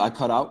 oh, I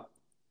cut out?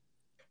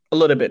 A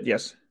little bit,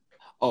 yes.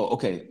 Oh,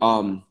 okay.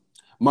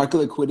 Market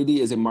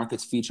liquidity is a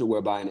market's feature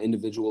whereby an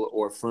individual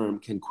or firm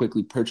can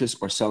quickly purchase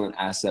or sell an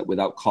asset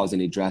without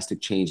causing a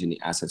drastic change in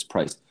the asset's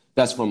price.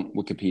 That's from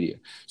Wikipedia.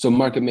 So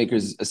market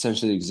makers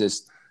essentially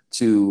exist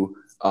to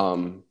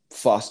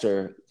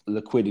foster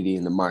liquidity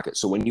in the market.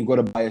 So when you go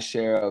to buy a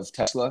share of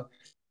Tesla,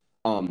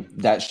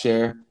 that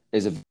share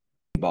is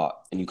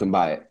bought and you can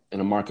buy it,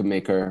 and a market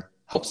maker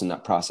helps in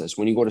that process.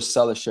 When you go to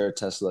sell a share of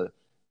Tesla,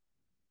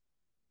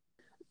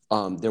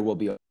 there will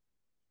be a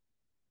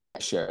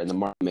share, and the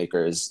market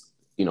maker is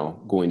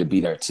going to be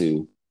there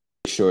to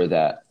make sure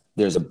that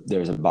there's a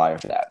buyer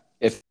for that.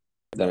 If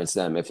then it's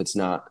them. If it's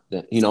not,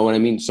 then you know what I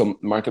mean. So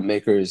market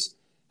makers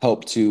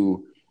help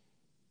to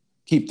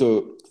keep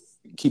the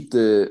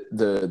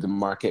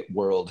market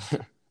world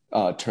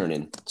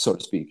turning, so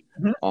to speak.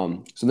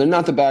 Mm-hmm. So they're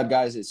not the bad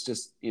guys. It's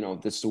just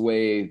this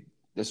way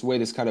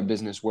this kind of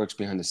business works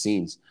behind the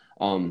scenes.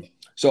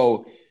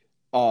 So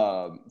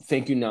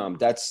thank you, Nam.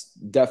 That's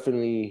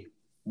definitely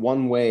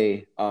one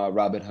way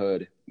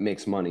Robinhood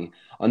makes money.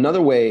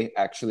 Another way,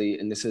 actually,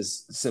 and this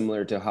is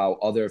similar to how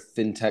other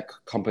fintech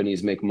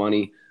companies make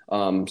money,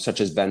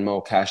 such as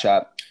Venmo, Cash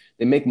App,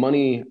 they make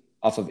money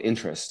off of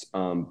interest.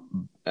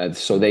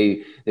 So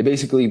they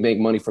basically make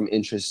money from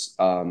interest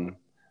of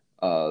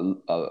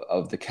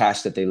the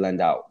cash that they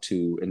lend out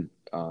to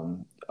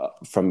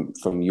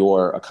from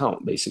your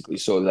account, basically.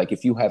 So like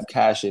if you have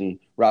cash in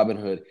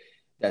Robinhood,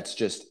 that's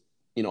just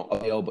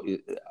available.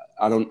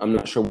 I'm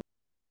not sure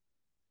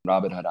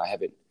Robinhood. I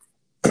haven't.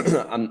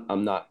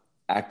 I'm not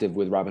active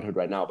with Robinhood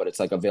right now, but it's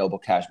like available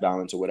cash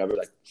balance or whatever.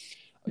 Like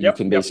you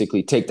can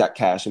basically take that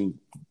cash and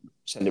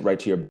send it right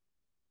to your.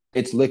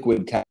 It's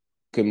liquid cash.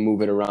 You can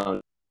move it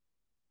around.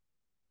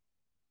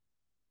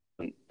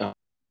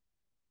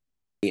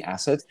 The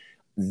assets,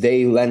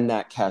 they lend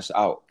that cash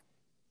out,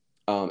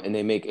 and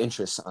they make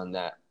interest on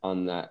that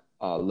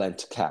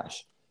lent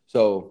cash.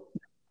 So,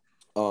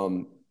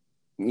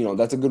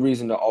 that's a good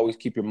reason to always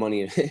keep your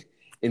money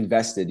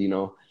invested.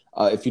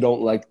 If you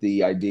don't like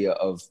the idea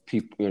of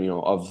people,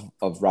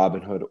 of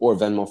Robinhood or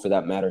Venmo for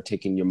that matter,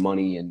 taking your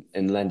money and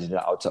lending it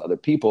out to other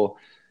people,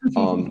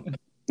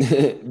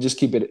 just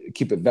keep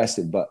it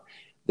vested. But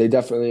they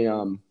definitely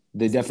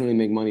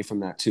make money from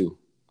that too,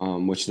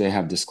 which they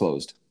have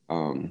disclosed.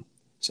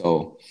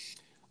 So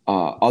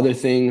other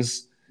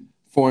things,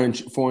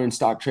 foreign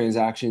stock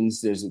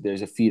transactions,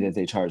 there's a fee that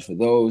they charge for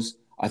those.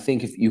 I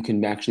think if you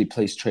can actually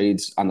place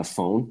trades on the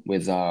phone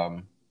with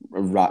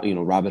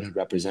Robinhood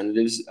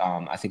representatives,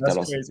 I think that's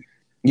that'll crazy.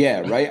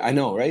 Yeah, right. I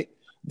know, right?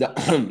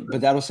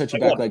 But that'll set you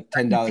back like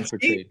 $10 per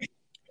trade.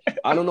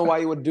 I don't know why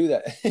you would do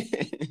that.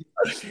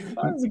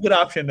 That's a good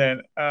option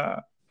then.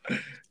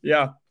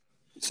 Yeah.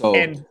 So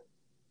and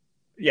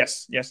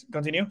yes,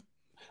 continue.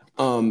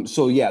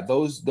 So yeah,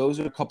 those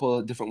are a couple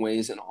of different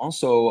ways, and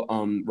also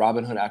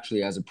Robinhood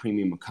actually has a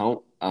premium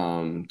account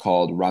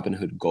called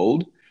Robinhood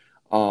Gold.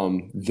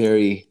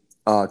 Very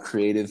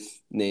creative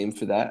name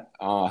for that.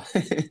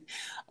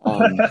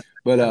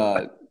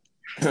 But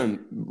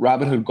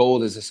Robinhood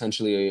Gold is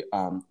essentially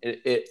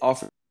it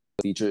offers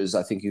features.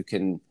 I think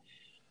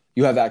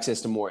you have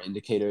access to more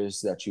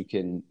indicators that you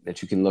can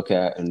look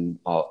at and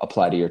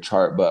apply to your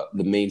chart. But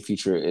the main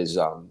feature is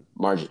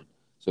margin.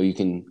 So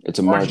it's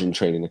a margin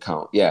trading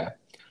account. Yeah.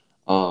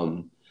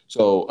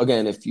 So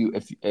again, if you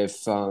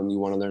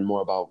want to learn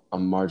more about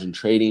margin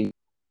trading,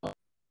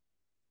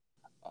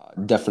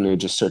 definitely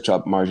just search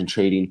up margin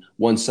trading.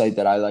 One site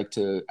that I like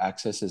to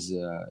access is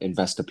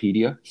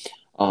Investopedia.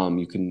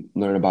 You can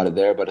learn about it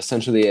there, but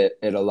essentially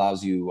it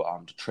allows you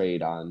to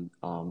trade on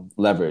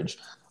leverage.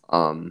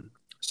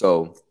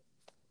 So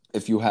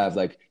if you have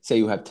say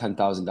you have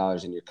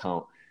 $10,000 in your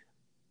account,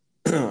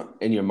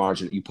 in your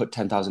margin, you put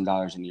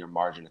 $10,000 in your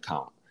margin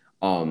account.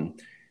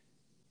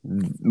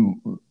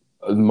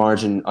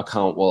 Margin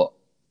account will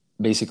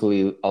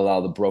basically allow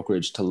the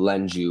brokerage to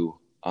lend you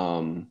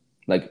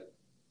like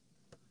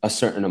a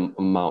certain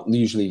amount,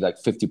 usually like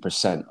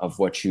 50% of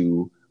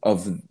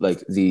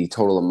the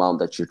total amount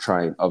that you're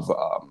trying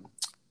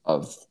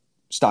of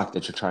stock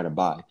that you're trying to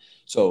buy.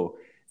 So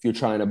if you're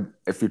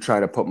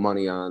trying to put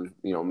money on,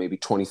 maybe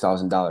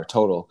 $20,000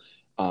 total,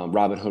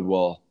 Robinhood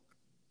will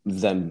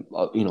then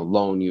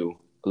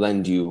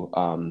lend you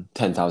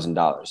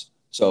 $10,000.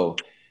 So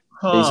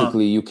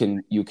basically you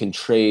can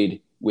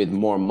trade with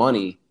more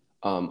money.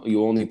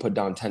 You only put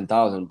down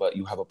 10,000, but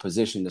you have a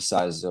position the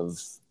size of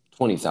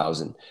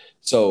 20,000.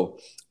 So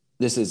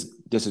this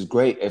is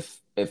great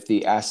if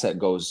the asset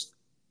goes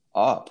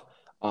up.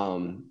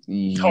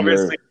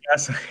 Obviously,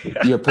 yes.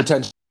 Your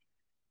potential.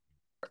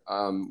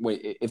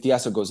 If the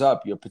asset goes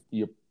up,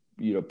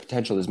 your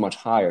potential is much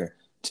higher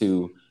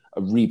to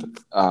reap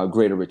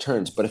greater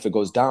returns. But if it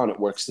goes down, it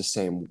works the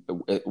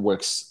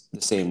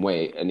same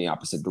way in the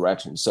opposite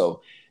direction.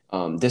 So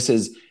this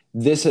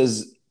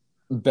has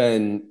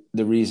been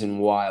the reason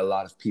why a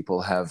lot of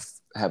people have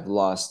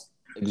lost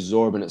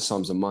exorbitant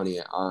sums of money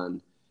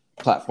on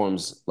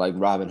platforms like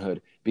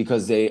Robinhood,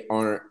 because they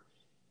aren't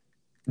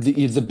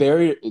the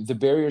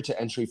barrier to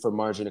entry for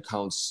margin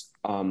accounts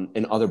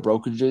in other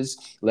brokerages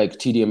like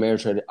TD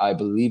Ameritrade. I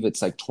believe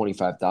it's like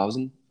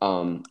 25,000.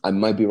 I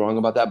might be wrong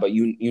about that, but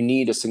you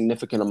need a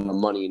significant amount of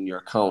money in your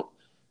account,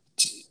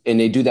 and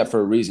they do that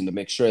for a reason, to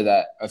make sure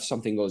that if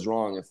something goes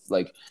wrong, if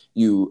like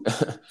you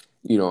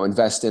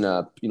invest in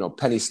a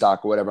penny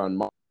stock or whatever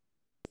on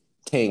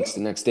tanks,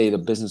 the next day the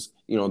business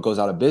goes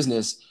out of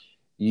business,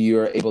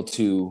 you're able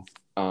to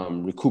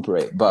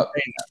recuperate. But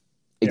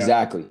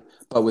exactly.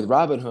 But with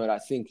Robinhood, I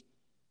think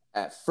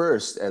at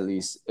first, at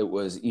least, it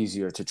was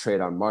easier to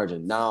trade on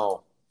margin.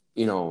 Now,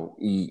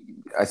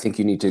 I think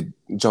you need to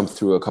jump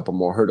through a couple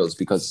more hurdles,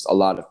 because a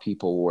lot of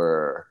people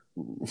were.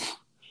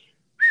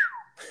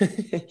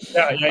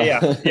 Yeah.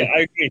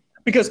 I agree.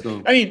 Because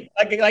I mean,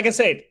 like I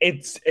said,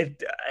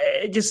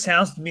 it just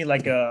sounds to me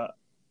like a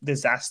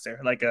disaster,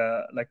 like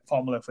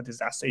formula for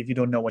disaster if you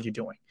don't know what you're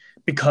doing.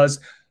 Because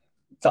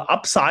the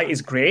upside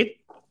is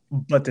great,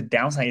 but the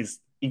downside is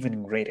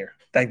even greater.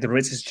 Like the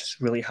risk is just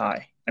really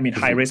high. I mean,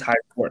 high risk, high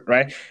reward,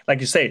 right? Like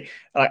you say,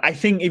 I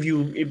think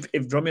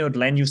if Romeo would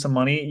lend you some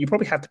money, you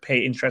probably have to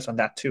pay interest on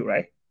that too,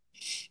 right?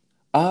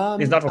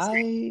 It's not for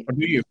free, or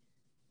do you?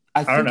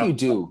 I think you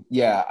do.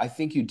 Yeah, I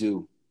think you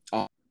do.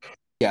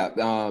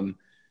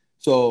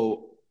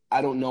 So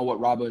I don't know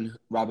what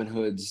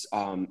Robinhood's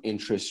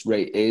interest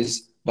rate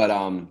is, but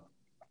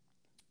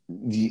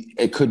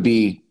it could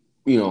be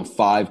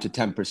 5 to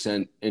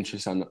 10%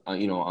 interest on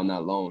on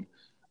that loan.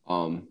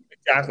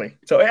 Exactly.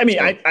 So I mean,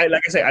 I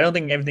like I say, I don't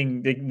think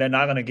they're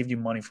not gonna give you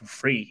money for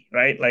free,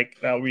 right? Like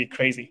that would be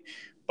crazy.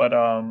 But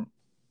I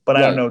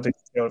don't know the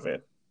detail of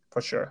it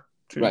for sure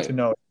to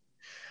know.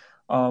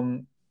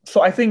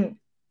 So I think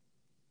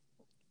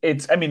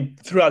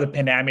throughout the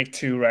pandemic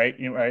too, right?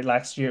 Right.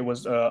 Last year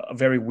was a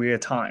very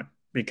weird time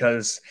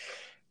because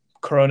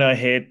Corona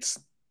hit.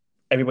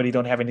 Everybody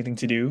don't have anything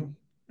to do,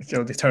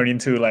 so they turn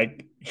into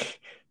like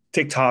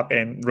TikTok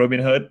and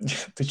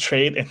Robinhood to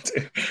trade and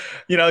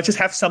to, just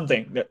have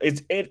something.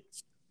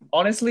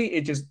 Honestly,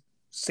 it just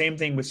same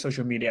thing with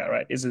social media,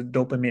 right? It's a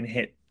dopamine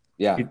hit.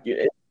 Yeah.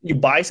 You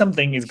buy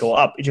something, it's go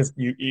up. It just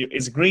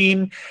it's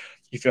green.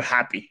 You feel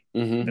happy.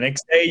 Mm-hmm. The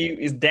next day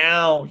is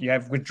down. You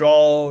have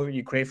withdrawal.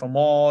 You crave for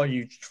more.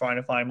 You're trying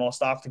to find more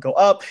stock to go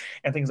up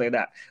and things like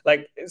that.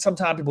 Like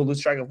sometimes people lose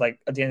track of like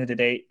at the end of the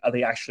day, are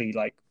they actually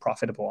like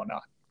profitable or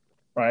not?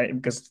 Right?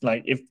 Because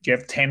like if you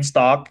have 10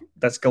 stock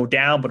that's go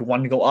down, but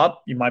one to go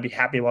up, you might be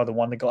happy about the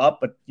one to go up,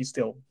 but you're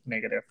still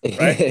negative,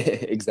 right?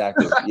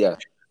 Exactly. Yeah.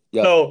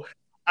 So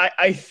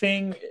I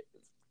think,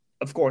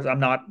 of course,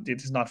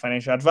 it is not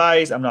financial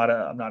advice. I'm not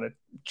a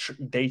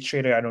day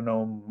trader. I don't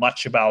know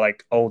much about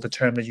like the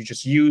term that you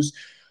just used.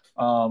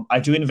 I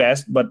do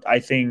invest, but I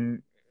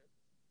think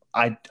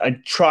I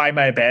try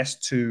my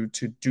best to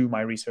do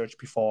my research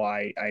before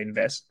I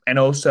invest. And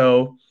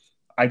also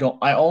I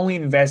only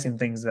invest in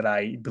things that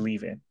I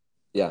believe in.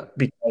 Yeah.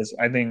 Because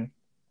I think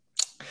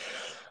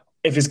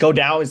if it's go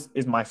down,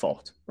 it's my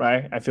fault,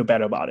 right? I feel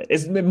better about it.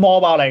 It's more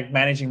about like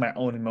managing my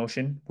own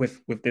emotion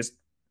with this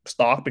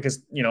stock,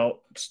 because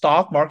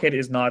stock market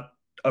is not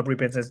a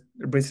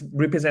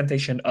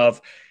representation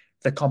of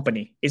the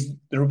company. It's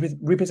the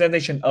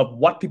representation of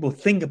what people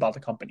think about the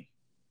company.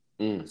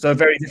 So a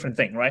very different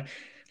thing, right?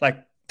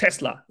 Like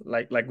Tesla,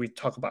 like we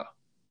talk about,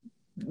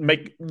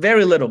 make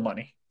very little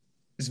money.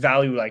 It's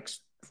value like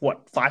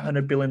what,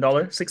 $500 billion,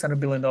 $600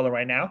 billion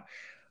right now.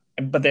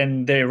 But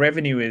then their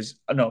revenue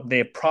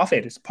their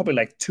profit is probably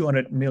like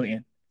 200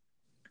 million.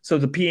 So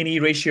the P/E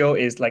ratio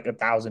is like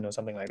 1,000 or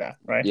something like that,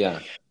 right? Yeah.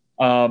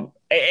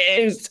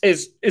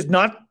 It's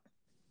not.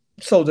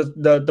 So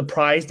the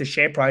price, the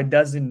share price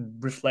doesn't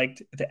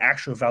reflect the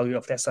actual value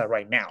of Tesla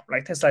right now.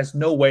 Like Tesla has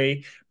no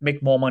way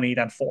make more money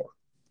than Ford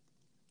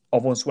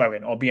or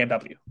Volkswagen or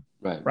BMW.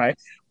 Right.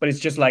 But it's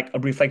just like a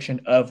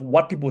reflection of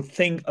what people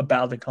think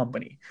about the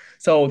company.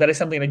 So that is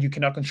something that you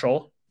cannot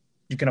control.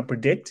 You cannot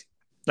predict.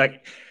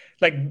 Like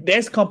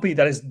there's company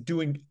that is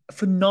doing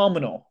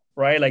phenomenal,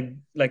 right?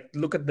 Like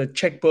look at the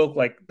checkbook,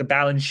 like the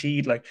balance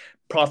sheet, like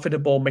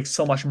profitable, makes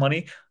so much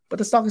money, but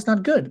the stock is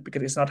not good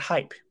because it's not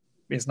hype.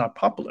 It's not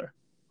popular.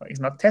 Right? It's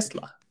not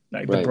Tesla,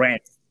 like the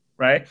brand,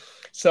 right?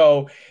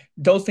 So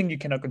those things you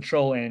cannot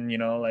control. And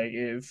like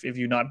if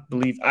you not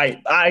believe,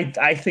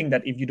 I think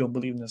that if you don't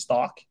believe in the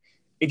stock,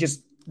 it's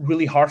just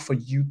really hard for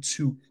you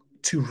to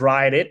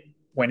ride it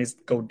when it's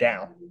go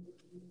down.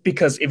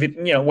 Because if it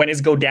when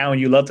it's go down,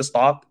 you love the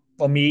stock.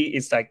 For me,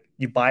 it's like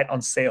you buy it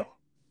on sale,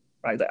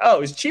 right? Like,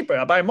 oh, it's cheaper,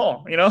 I buy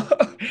more,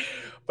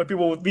 But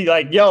people would be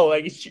like, yo,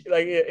 like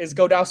it's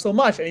go down so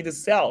much, I need to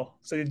sell.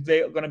 So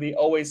they're gonna be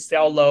always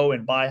sell low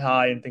and buy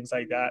high and things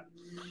like that.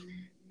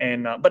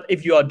 And but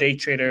if you are a day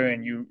trader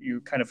and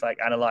you kind of like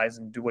analyze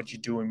and do what you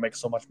do and make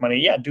so much money,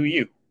 yeah, do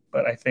you.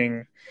 But I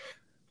think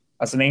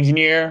as an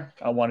engineer,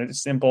 I want it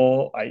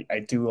simple.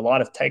 I do a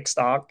lot of tech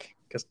stock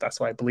because that's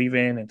what I believe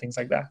in and things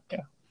like that. Yeah.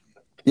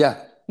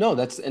 Yeah. No,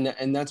 that's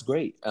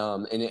great.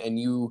 And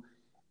you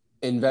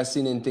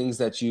investing in things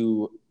that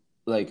you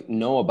like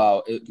know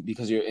about it,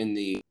 because you're in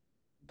the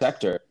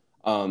sector,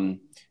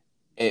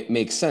 it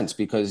makes sense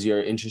because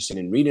you're interested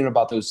in reading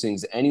about those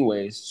things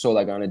anyways. So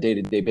like on a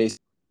day-to-day basis,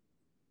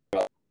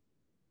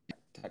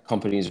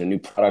 companies or new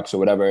products or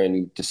whatever, and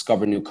you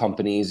discover new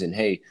companies, and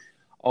hey,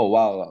 oh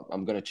wow,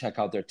 I'm gonna check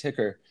out their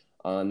ticker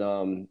on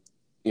on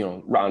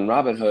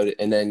Robinhood,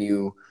 and then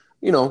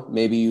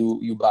maybe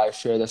you buy a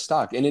share of the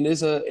stock, and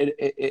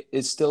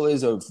it still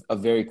is a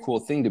very cool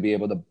thing to be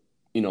able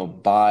to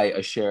buy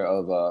a share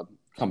of a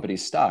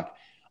company's stock,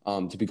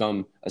 to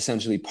become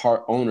essentially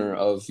part owner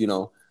of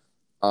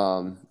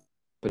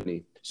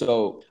company.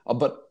 So,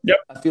 but Yep.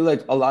 I feel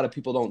like a lot of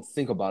people don't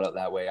think about it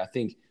that way. I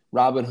think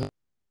Robinhood.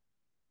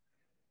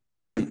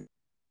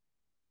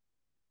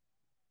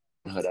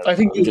 I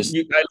think I lose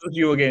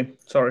you again.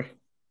 Sorry.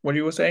 What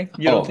you were saying?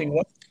 You don't think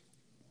what?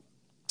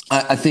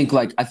 I think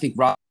Rob,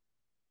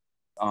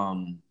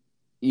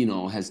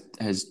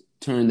 has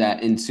turned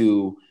that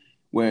into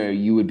where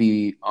you would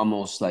be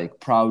almost like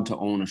proud to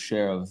own a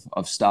share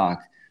of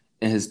stock.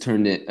 It has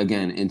turned it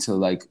again into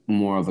like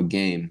more of a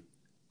game,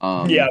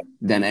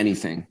 than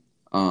anything.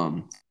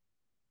 All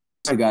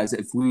right, guys,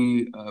 if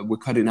we're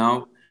cutting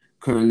out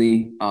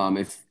currently,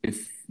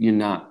 if you're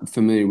not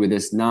familiar with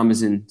this, Nam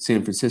is in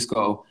San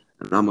Francisco,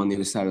 and I'm on the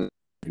other side of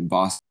in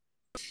Boston.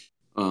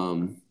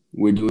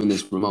 We're doing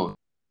this remote.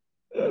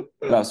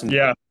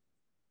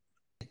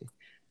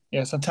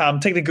 Yeah.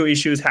 Sometimes technical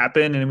issues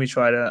happen, and we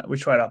tried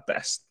our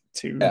best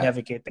to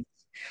navigate things.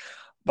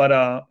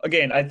 But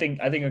again, I think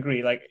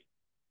agree. Like,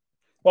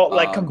 well,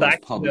 like come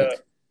back public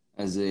to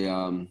the, as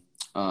a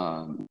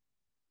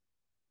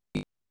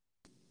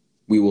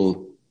we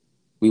will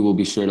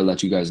be sure to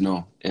let you guys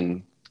know.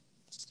 And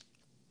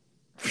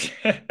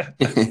I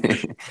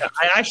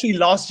actually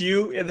lost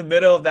you in the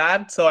middle of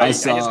that, so I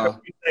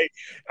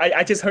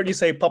just heard you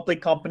say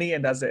public company,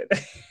 and that's it.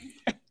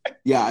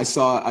 Yeah, I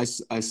saw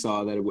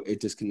that it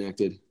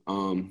disconnected.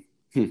 Oh,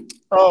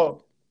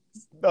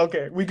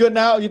 okay. We good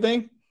now, you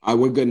think?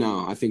 We're good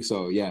now. I think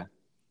so, yeah.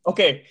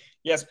 Okay,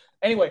 yes.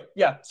 Anyway,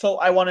 yeah. So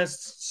I want to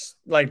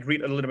like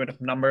read a little bit of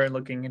number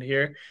looking in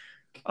here,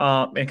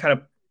 and kind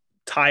of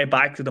tie it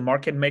back to the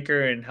market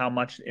maker and how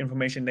much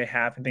information they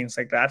have and things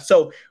like that.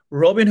 So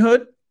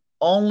Robinhood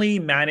only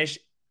managed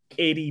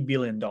 $80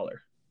 billion.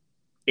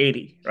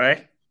 80,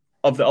 right?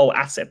 Of the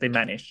asset they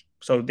manage.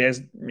 So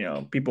there's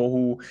people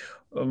who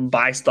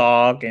buy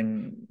stock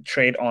and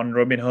trade on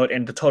Robinhood,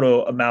 and the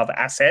total amount of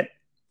asset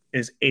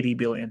is 80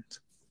 billion.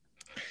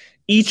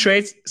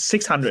 E-Trade's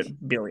 600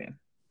 billion.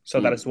 So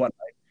that is what,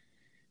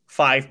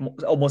 like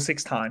almost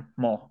 6 times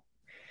more.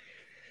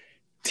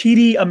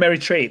 TD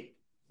Ameritrade,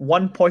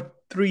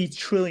 $1.3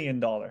 trillion.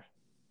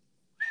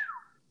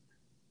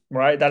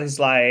 Right? That is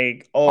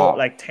like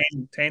like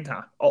 10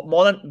 times,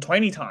 more than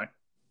 20 times.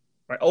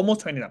 Right? Almost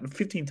 20 times,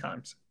 15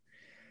 times.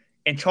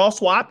 And Charles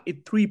Schwab is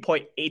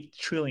 3.8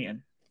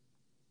 trillion.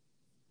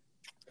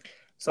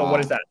 So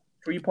what is that?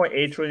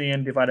 3.8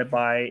 trillion divided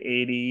by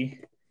 80.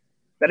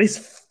 That is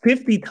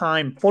 50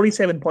 times,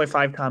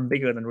 47.5 times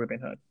bigger than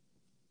Robinhood.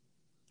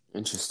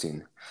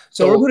 Interesting.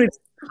 So Robinhood is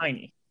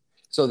tiny.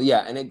 So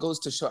yeah, and it goes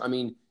to show. I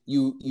mean,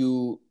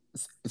 you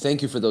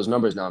thank you for those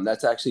numbers, Nam.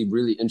 That's actually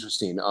really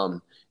interesting.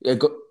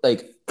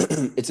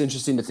 It's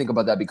interesting to think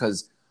about that,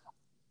 because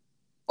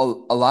a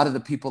lot of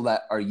the people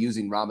that are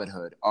using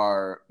Robinhood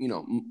are,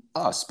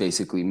 us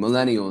basically,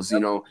 millennials,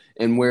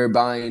 and we're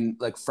buying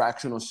like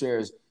fractional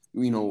shares,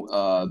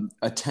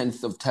 a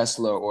tenth of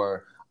Tesla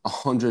or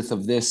 100th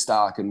of this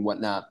stock and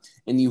whatnot.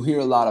 And you hear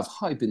a lot of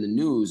hype in the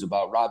news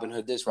about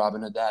Robinhood this,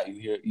 Robinhood that.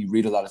 You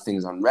read a lot of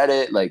things on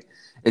Reddit. Like,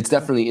 it's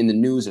definitely in the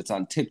news. It's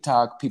on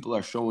TikTok. People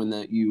are showing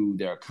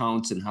their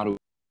accounts and how to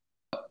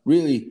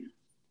really,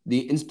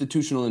 the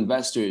institutional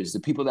investors, the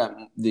people that,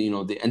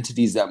 the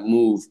entities that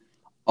move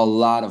a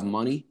lot of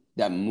money,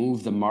 that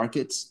move the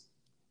markets,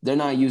 they're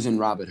not using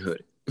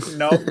Robinhood.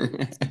 Nope.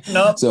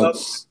 So, not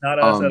us at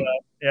all.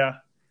 Yeah.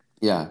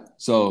 Yeah.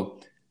 So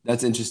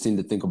that's interesting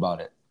to think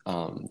about it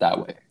that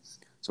way.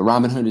 So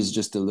Robinhood is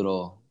just a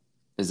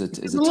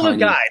tiny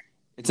guy.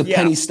 It's a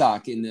penny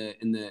stock in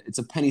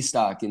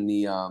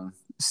the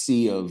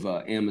sea of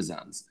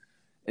Amazons.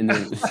 And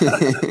then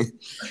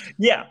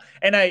yeah,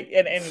 and I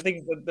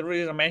think the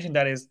reason I mentioned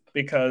that is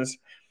because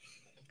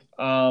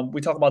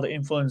we talk about the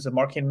influence of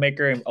market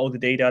maker and all the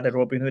data that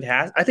Robinhood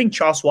has. I think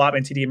Charles Schwab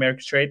and TD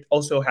Ameritrade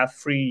also have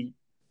free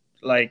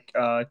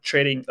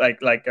trading,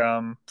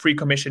 free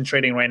commission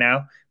trading right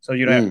now. So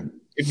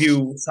if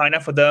you sign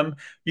up for them,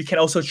 you can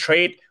also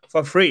trade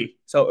for free.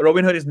 So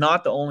Robinhood is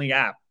not the only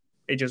app.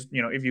 It just,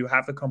 if you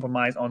have to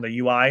compromise on the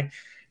UI,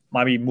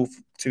 might be move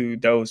to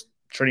those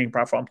trading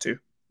platform too.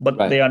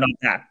 But they are not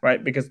that,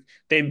 right? Because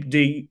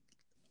they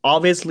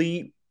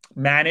obviously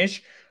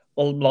manage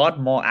a lot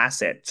more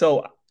asset.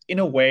 So in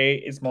a way,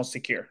 it's more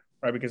secure,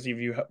 right? Because if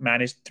you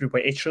manage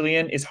 3.8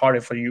 trillion, it's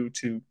harder for you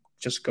to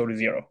just go to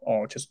zero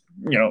or just,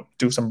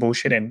 do some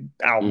bullshit and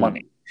out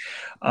money.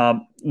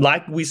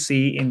 Like we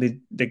see in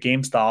the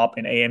GameStop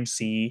and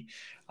AMC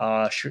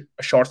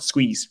short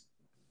squeeze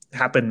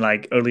happened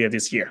like earlier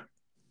this year.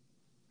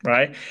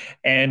 right?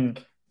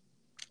 And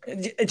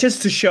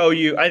just to show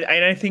you,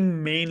 I think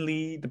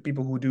mainly the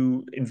people who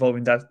do involve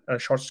in that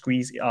short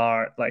squeeze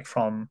are like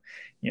from,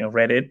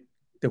 Reddit,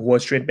 the Wall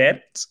Street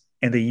Bets,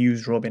 and they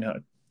use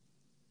Robinhood.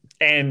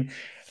 And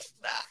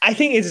I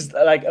think it's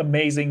like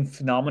amazing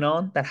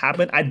phenomenon that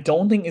happened. I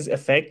don't think it's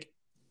affect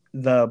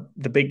the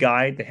big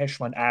guy, the hedge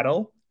fund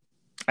Adel.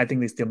 I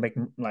think they still make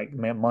like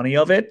money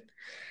of it.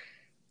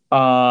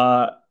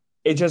 Uh,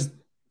 it just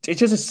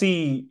to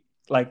see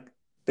like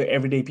the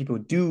everyday people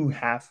do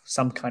have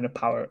some kind of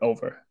power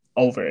over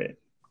it.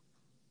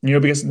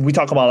 Because we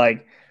talk about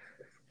like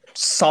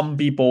some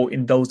people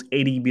in those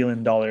 $80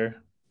 billion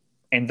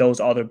and those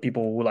other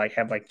people who like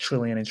have like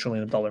trillion and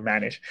trillion dollar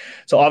managed.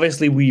 So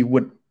obviously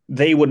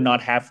they would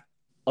not have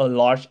a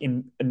large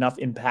enough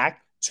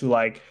impact to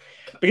like,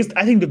 because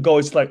I think the goal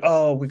is like,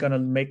 oh, we're gonna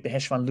make the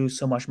hedge fund lose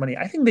so much money.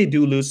 I think they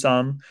do lose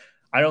some.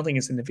 I don't think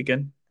it's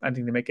significant. I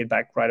think they make it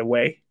back right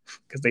away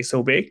because they're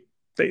so big.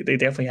 They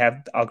definitely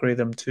have the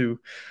algorithm to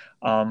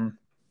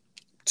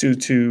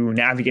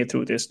navigate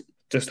through this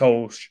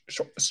whole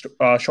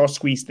short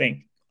squeeze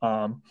thing.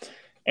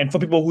 And for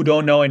people who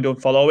don't know and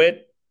don't follow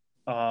it,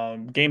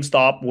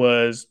 GameStop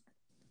was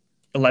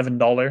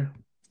 $11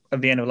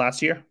 at the end of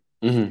last year.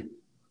 Mm-hmm.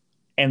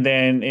 And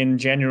then in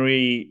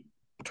January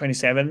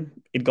 27,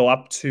 it go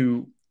up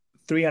to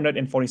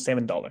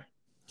 $347.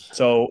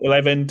 So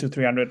 11 to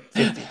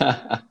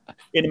 350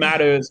 in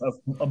matters of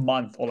a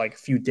month or like a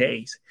few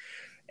days.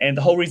 And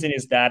the whole reason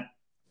is that,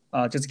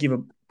 just to give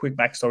a quick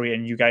backstory,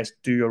 and you guys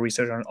do your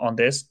research on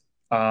this.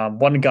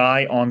 One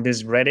guy on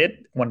this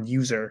Reddit, one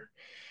user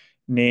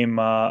named,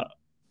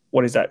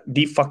 what is that?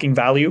 Deep fucking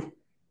value.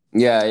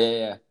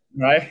 Yeah.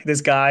 Right?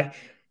 This guy,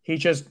 he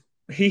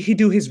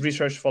do his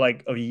research for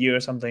like a year or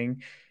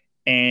something.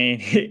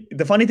 And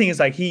the funny thing is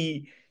like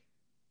he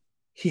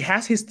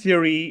has his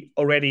theory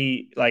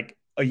already like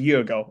a year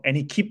ago, and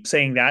he keeps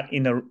saying that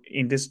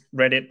in this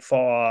Reddit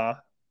for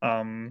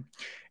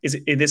is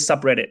in this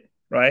subreddit,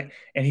 right?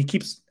 And he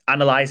keeps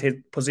analyze his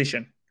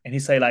position, and he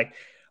say like,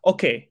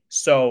 okay,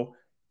 so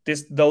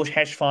those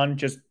hedge fund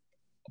just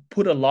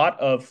put a lot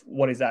of,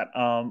 what is that?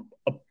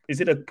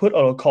 Is it a put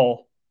or a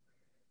call?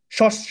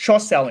 Short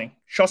selling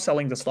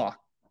the stock,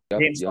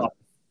 GameStop,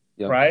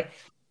 right?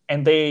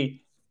 And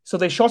they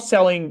short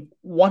selling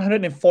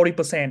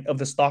 140% of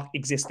the stock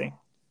existing,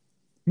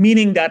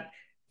 meaning that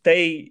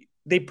they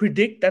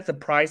predict that the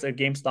price of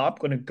GameStop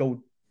going to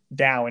go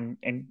down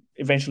and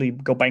eventually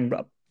go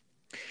bankrupt,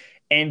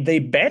 and they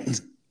bet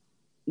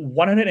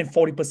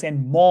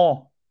 140%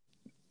 more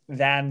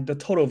than the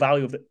total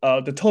value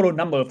of the total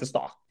number of the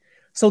stock.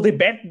 So they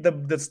bet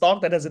the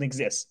stock that doesn't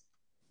exist.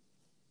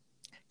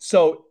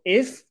 So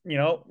if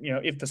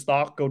if the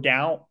stock go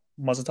down,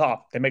 mazel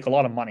tov, they make a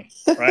lot of money,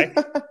 right?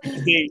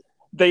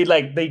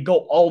 they go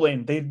all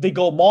in. They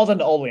go more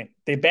than all in.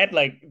 They bet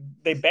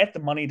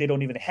the money they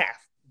don't even have.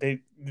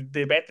 They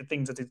bet the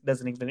things that it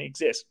doesn't even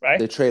exist, right?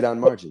 They trade on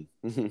margin.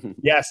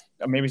 Yes,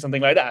 maybe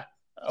something like that.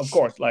 Of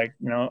course, like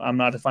I'm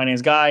not a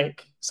finance guy.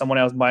 Someone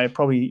else might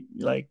probably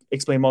like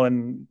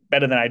explain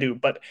better than I do.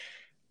 But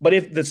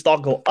if the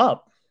stock go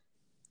up,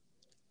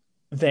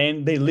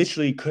 then they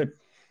literally could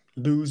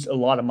lose a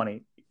lot of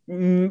money.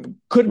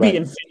 Could be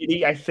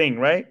infinity, I think,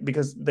 right?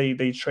 Because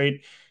they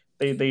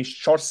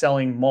short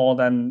selling more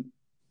than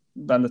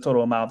the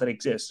total amount that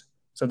exists.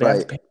 So they have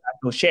to pay back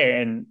those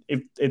share, and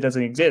if it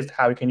doesn't exist,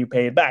 how can you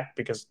pay it back?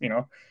 Because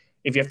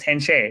if you have 10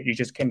 shares, you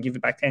just can't give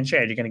it back 10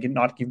 shares. You're gonna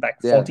not give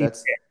back 14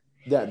 shares.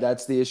 Yeah,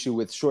 that's the issue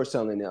with short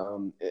selling.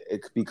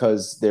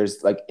 Because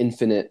there's like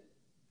infinite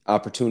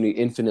opportunity,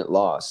 infinite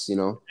loss.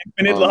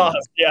 Infinite loss.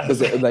 Yeah.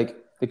 Because like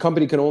the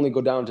company can only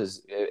go down to,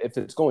 if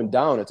it's going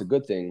down, it's a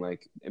good thing.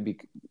 Like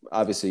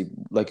obviously,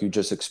 like you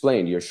just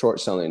explained, you're short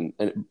selling,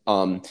 and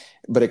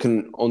but it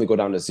can only go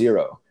down to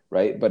zero,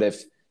 right? But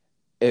if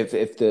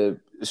the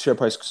share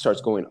price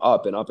starts going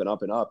up and up and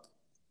up and up,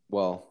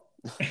 well,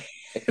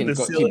 it can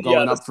keep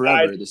going up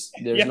forever.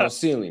 There's no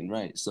ceiling,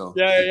 right? So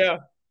yeah.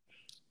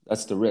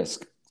 That's the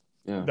risk.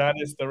 Yeah, that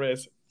is the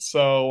risk.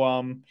 So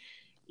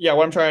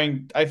what I'm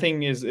trying, I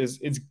think is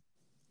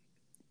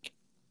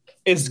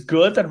it's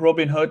good that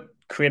Robinhood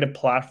create a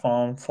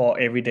platform for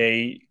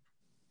everyday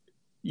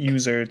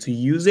user to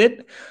use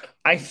it.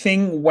 I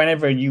think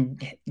whenever you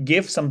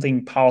give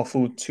something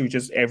powerful to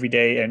just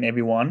everyday and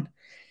everyone,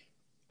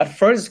 at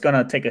first it's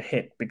gonna take a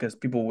hit because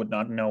people would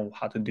not know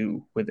how to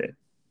do with it,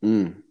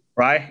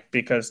 right?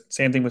 Because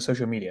same thing with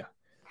social media.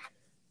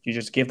 You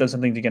just give them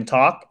something they can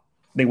talk.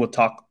 They will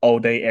talk all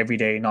day, every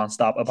day,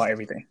 nonstop about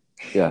everything.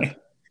 Yeah.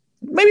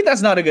 Maybe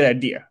that's not a good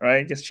idea,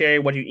 right? Just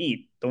share what you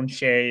eat. Don't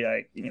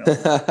share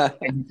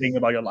anything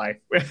about your life,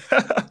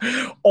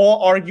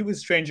 or argue with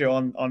stranger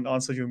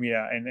on social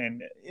media,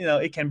 and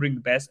it can bring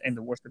the best and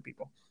the worst of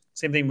people.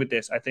 Same thing with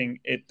this. I think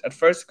it at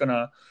first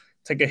gonna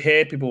take a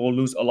hit. People will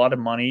lose a lot of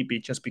money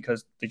just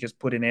because they just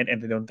put in it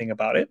and they don't think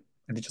about it,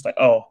 and they're just like,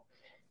 oh,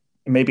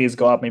 maybe it's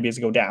go up, maybe it's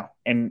go down,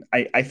 and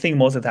I think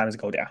most of the time it's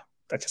go down.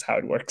 That's just how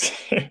it works.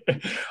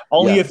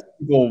 Only if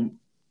people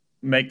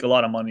make a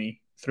lot of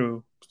money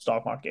through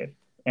stock market,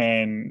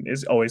 and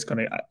it's always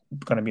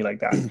gonna be like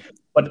that.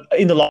 But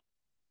in the long,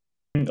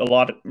 a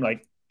lot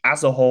like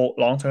as a whole,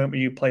 long term,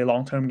 you play a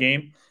long term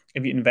game.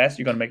 If you invest,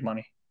 you're gonna make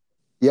money.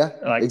 Yeah,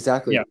 Like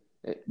exactly. yeah,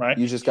 right.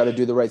 You just got to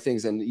do the right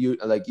things, and you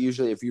like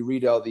usually if you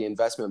read all the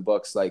investment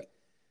books, like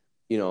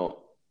you know,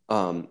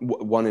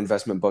 one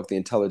investment book, The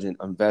Intelligent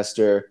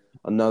Investor,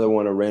 another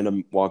one, A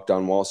Random Walk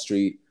Down Wall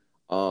Street.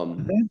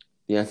 Mhm.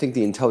 Yeah, I think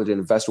the Intelligent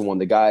Investor one,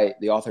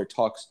 the author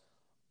talks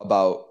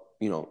about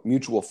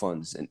mutual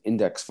funds and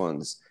index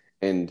funds,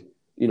 and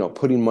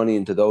putting money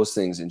into those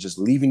things and just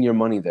leaving your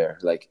money there.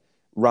 Like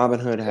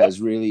Robinhood has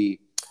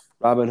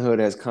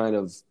kind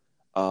of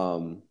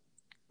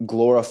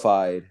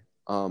glorified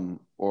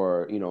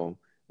or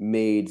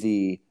made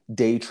the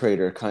day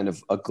trader kind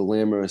of a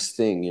glamorous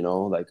thing,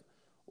 like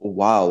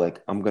wow,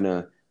 like I'm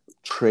gonna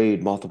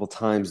trade multiple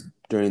times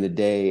during the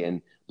day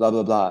and blah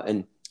blah blah.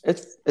 And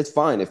it's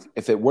fine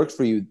if it works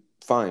for you,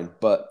 fine.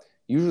 But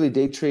usually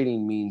day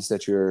trading means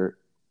that you're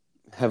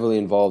heavily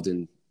involved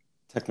in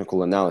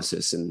technical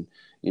analysis, and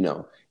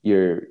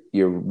you're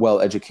well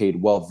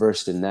educated, well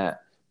versed in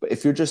that. But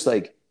if you're just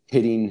like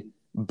hitting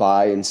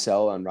buy and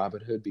sell on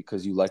Robinhood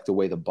because you like the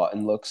way the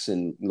button looks,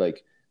 and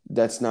like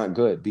that's not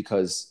good,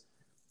 because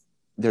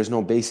there's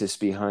no basis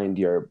behind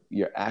your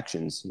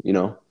actions,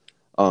 Yeah,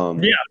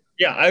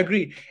 yeah, I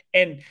agree,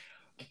 and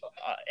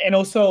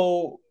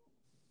also,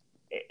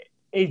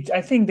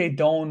 I think they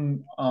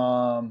don't.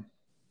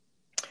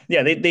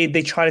 Yeah,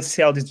 they try to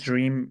sell this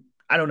dream.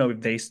 I don't know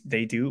if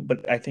they do,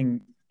 but I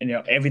think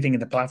everything in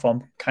the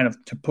platform kind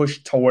of to push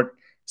toward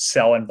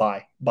sell and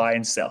buy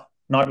and sell,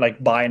 not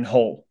like buy and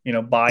hold.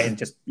 Buy and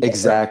just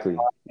exactly.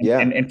 Yeah.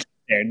 and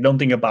don't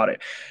think about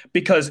it,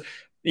 because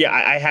yeah,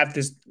 I have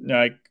this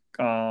like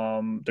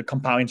the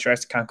compound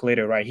interest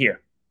calculator right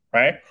here,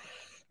 right,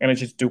 and I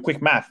just do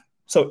quick math.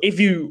 So if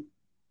you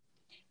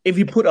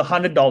put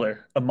 $100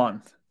 a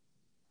month,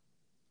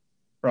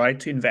 right,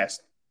 to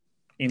invest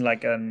in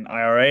like an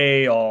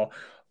IRA or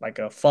like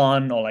a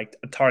fund or like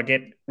a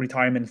target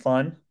retirement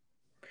fund,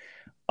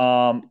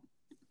 um,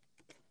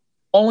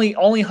 only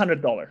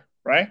 $100,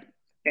 right?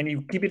 And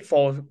you keep it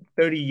for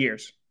 30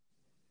 years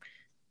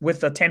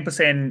with a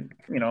 10%,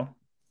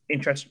 interest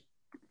interest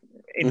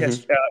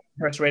Mm-hmm. uh,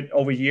 interest rate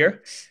over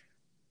year.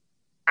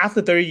 After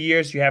 30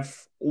 years, you have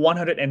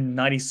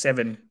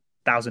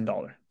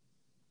 $197,000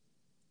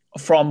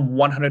 from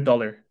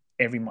 $100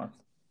 every month.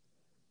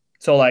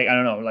 So like I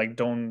don't know, like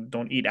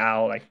don't eat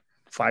out like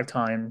 5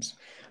 times.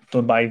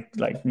 Don't buy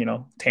like 10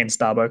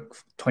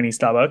 Starbucks, 20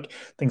 Starbucks,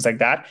 things like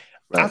that.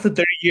 Right. After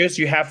 30 years,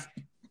 you have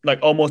like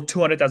almost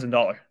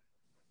 $200,000.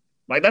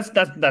 Like that's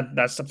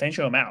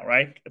substantial amount,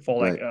 right?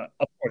 For like Right.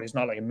 of course it's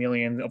not like a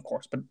million, of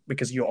course, but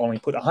because you only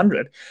put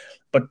 100,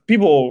 but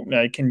people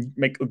can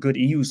make a good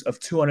use of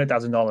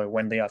 $200,000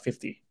 when they are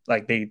 50.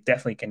 Like they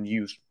definitely can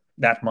use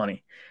that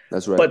money.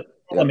 That's right. But the Yeah.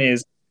 problem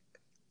is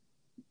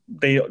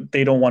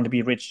they don't want to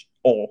be rich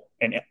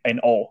and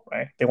old,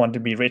 right? They want to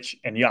be rich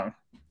and young,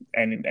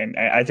 and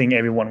I think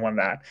everyone want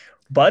that.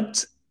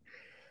 But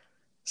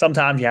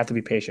sometimes you have to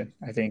be patient.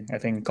 I think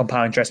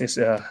compound interest is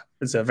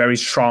a very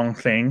strong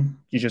thing.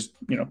 You just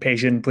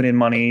patient, put in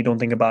money, don't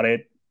think about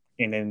it,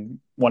 and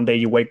then one day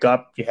you wake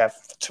up, you have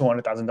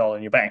 $200,000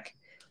 in your bank.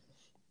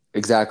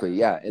 Exactly.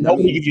 Yeah. And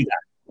Nobody gives you that.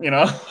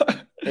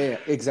 Yeah,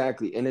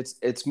 exactly. And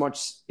it's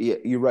much, yeah,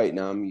 you're right.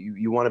 Now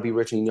you want to be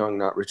rich and young,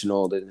 not rich and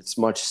old. And it's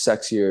much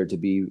sexier to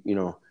be,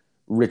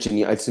 rich and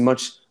young. It's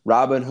much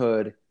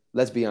Robinhood.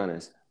 Let's be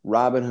honest.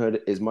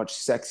 Robinhood is much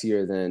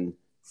sexier than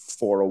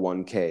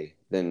 401k,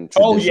 than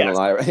Oh yes, traditional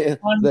IRA.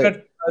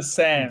 Like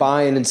 100%.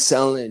 buying and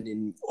selling,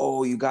 and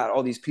you got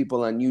all these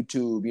people on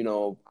YouTube,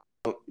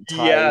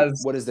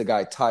 Yes. what is the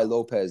guy? Ty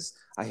Lopez.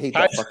 I hate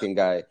that fucking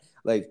guy.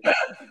 Like,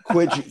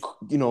 quit,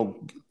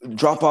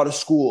 drop out of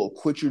school,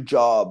 quit your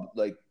job.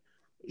 Like,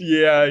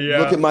 Yeah.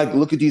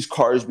 look at these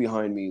cars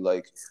behind me.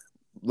 Like,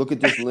 look at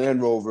this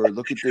Land Rover.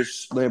 Look at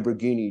this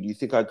Lamborghini. Do you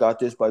think I got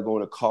this by going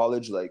to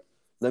college? Like,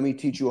 let me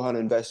teach you how to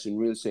invest in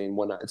real estate and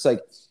whatnot. It's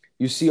like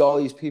you see all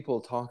these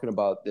people talking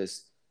about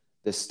this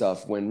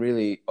stuff when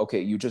really, okay,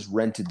 you just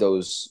rented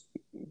those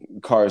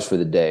cars for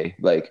the day.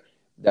 Like,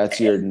 that's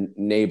your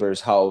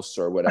neighbor's house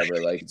or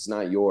whatever. Like, it's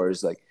not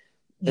yours. Like,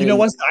 You know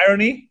what's the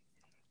irony?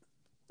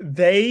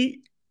 They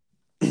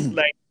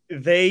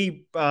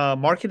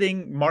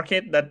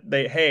market that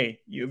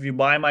if you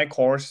buy my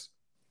course,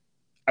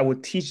 I will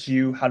teach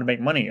you how to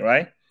make money,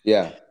 right?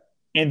 yeah.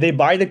 And they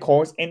buy the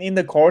course, and in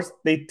the course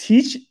they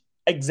teach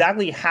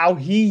exactly how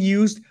he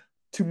used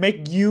to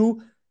make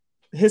you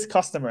his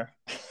customer.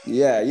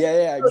 Yeah,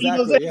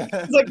 exactly. Yeah.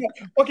 It's like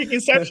a fucking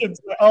inception.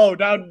 Oh,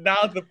 now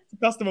the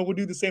customer will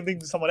do the same thing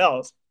to someone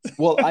else.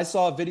 Well, I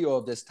saw a video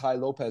of this Tai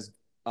Lopez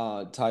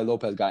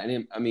guy,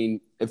 and I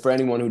mean, for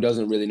anyone who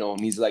doesn't really know him,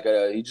 he's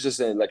just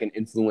like an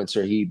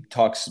influencer. He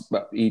talks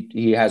about,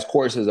 he has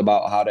courses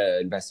about how to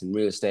invest in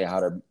real estate, how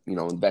to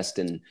invest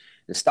in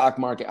the stock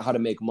market, how to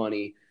make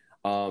money.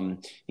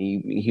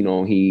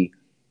 He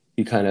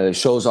kind of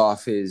shows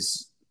off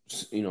his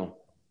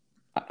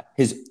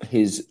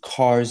his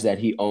cars that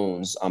he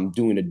owns. I'm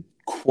doing a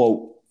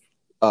quote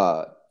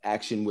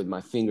action with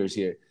my fingers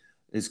here.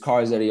 His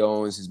cars that he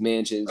owns, his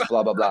mansions,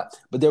 blah blah blah.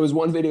 But there was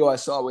one video I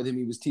saw with him.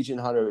 He was teaching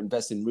how to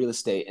invest in real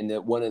estate, and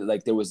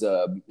that there was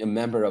a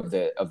member of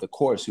the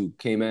course who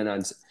came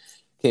on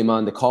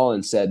the call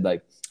and said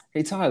like,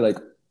 "Hey Ty, like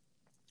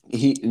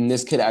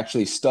this kid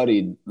actually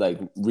studied like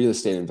real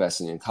estate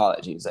investing in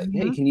college. He's like,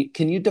 hey,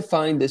 can you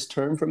define this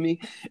term for me?"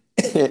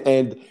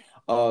 And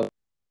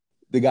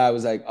the guy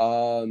was like,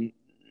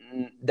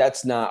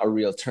 that's not a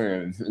real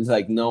term. It's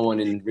like no one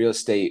in real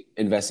estate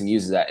investing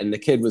uses that. And the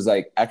kid was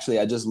like, actually,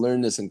 I just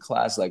learned this in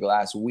class like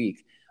last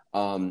week.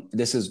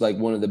 This is like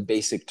one of the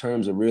basic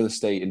terms of real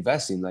estate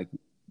investing. Like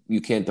you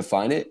can't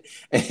define it.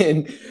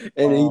 And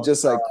he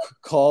just like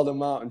called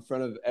him out in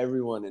front of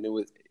everyone.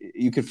 And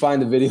you could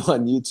find the video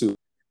on YouTube.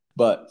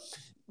 But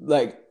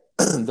like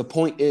the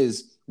point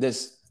is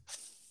this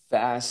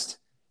fast,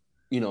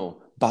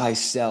 buy,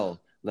 sell,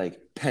 like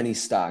penny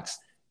stocks.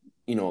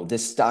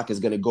 This stock is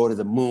going to go to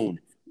the moon.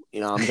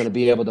 I'm going to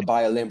be able to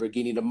buy a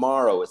Lamborghini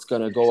tomorrow. It's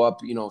going to go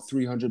up,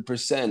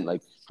 300%.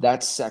 Like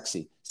that's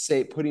sexy.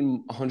 Say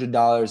putting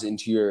 $100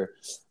 into your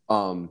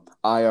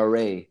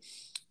IRA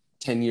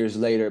 10 years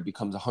later, it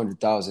becomes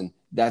 100,000.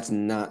 That's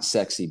not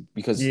sexy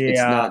because it's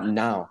not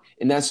now.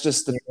 And that's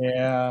just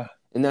and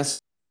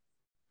that's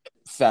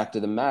fact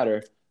of the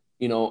matter,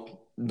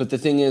 but the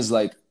thing is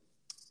like,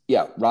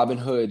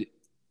 Robinhood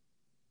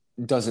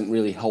doesn't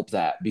really help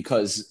that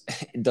because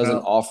it doesn't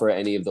offer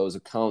any of those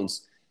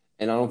accounts,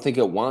 and I don't think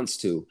it wants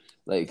to.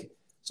 Like,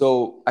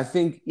 so I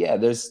think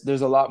there's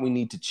a lot we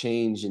need to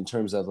change in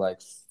terms of like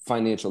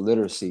financial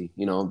literacy.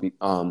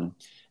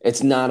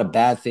 It's not a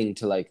bad thing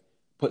to like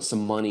put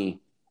some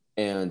money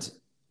and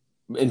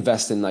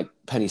invest in like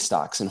penny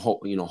stocks and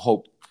hope.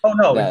 Oh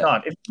no, it's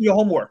not. It's your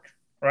homework,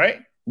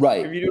 right?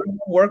 Right. If you do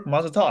homework,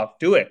 mazel tov,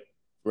 do it.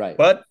 Right.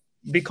 But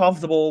be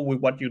comfortable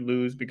with what you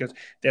lose because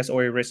there's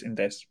always risk in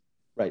this.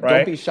 Right.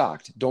 Don't be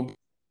shocked.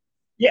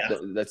 Yeah.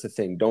 That's the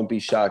thing. Don't be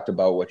shocked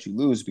about what you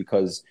lose,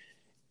 because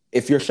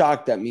if you're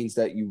shocked, that means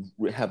that you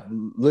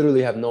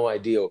literally have no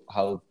idea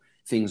how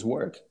things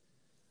work.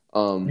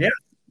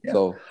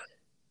 So,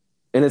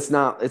 and it's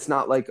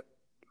not like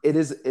it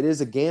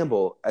is a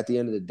gamble at the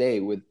end of the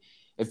day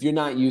if you're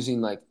not using,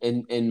 like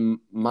in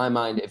my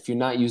mind, if you're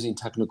not using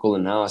technical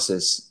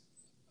analysis,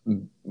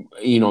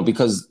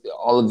 because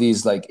all of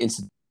these like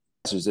institutions,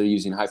 they're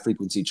using high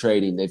frequency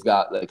trading. They've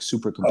got like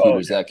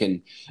supercomputers that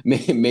can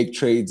make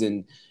trades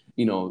in,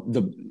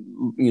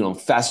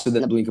 faster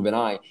than the blink of an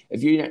eye.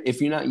 If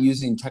you're not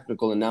using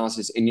technical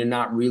analysis and you're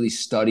not really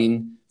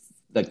studying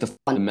like the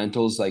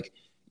fundamentals, like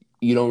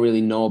you don't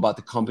really know about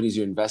the companies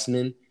you're investing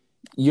in,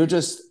 you're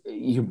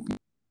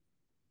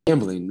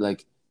gambling,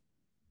 like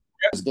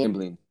it's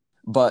gambling.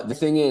 But the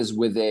thing is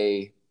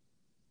when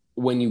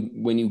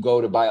you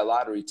go to buy a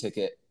lottery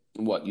ticket,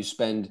 what you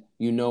spend,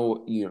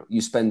 you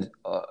spend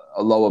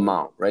a low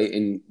amount, right?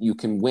 And you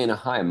can win a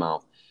high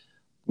amount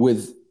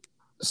with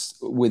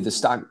the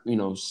stock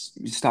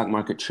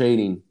market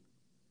trading.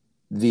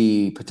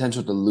 The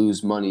potential to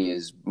lose money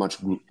is much,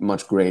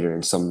 much greater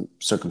in some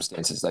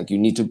circumstances. Like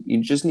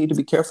you just need to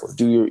be careful.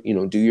 Do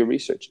your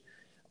research.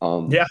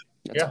 All.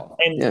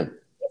 And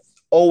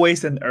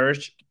always an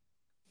urge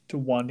to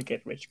want to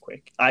get rich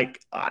quick. I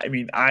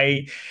mean,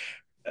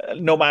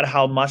 no matter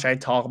how much I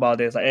talk about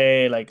this, like,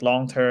 hey, like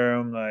long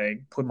term,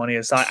 like put money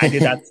aside, I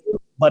did that too.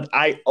 But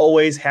I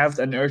always have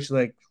an urge to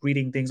like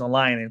reading things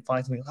online and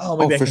find something.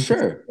 Maybe I can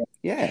sure.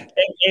 Yeah.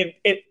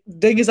 And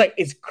thing is, like,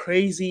 it's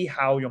crazy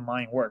how your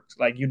mind works.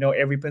 Like,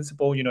 every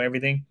principle,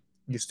 everything,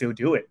 you still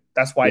do it.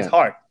 That's why it's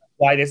hard.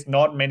 Why there's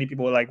not many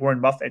people like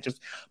Warren Buffett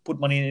just put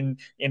money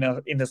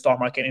in the stock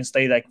market and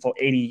stay like for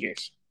 80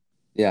 years.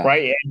 Yeah.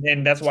 Right.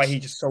 And that's why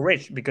he's just so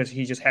rich, because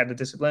he just had the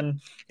discipline.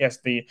 Yes,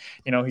 he's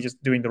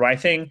just doing the right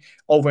thing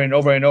over and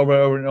over and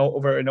over and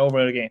over and over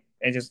again.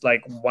 And just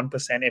like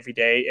 1% every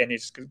day, and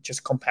it's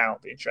just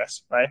compound the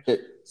interest, right?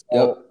 It's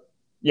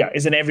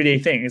an everyday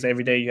thing. It's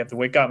every day you have to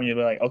wake up and you're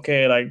like,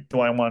 okay, like, do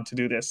I want to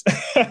do this?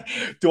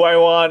 Do I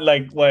want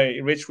like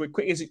rich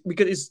quick?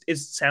 Because it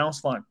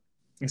sounds fun.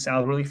 It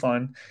sounds really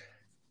fun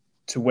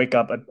to wake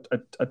up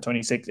at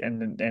 26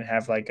 and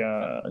have like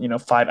a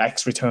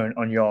 5x return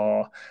on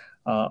your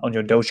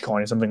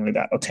Dogecoin or something like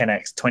that, or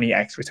 10x,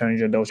 20x return on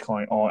your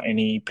Dogecoin or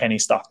any penny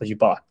stock that you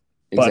bought.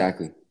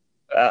 Exactly. But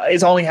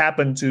it's only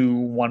happened to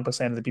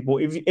 1% of the people.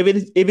 If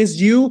it's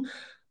you,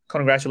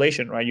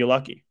 congratulations, right? You're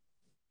lucky.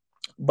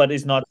 But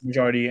it's not the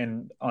majority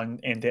in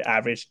the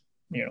average,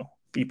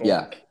 people.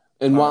 Yeah.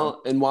 And while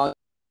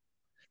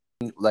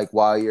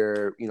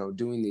you're,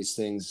 doing these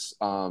things,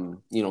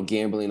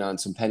 gambling on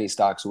some penny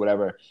stocks or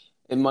whatever,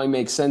 it might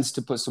make sense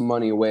to put some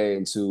money away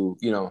into,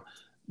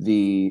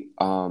 into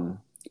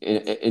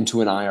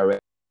an IRA,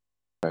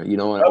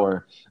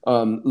 or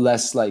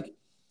less like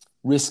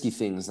risky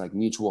things like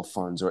mutual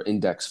funds or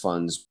index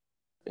funds.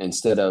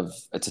 Instead of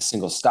it's a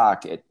single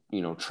stock, it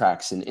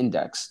tracks an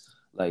index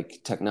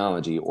like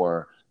technology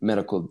or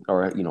medical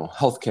or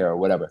healthcare or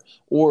whatever,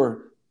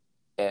 or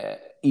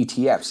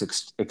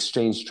ETFs,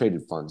 exchange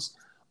traded funds.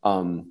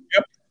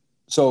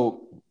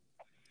 So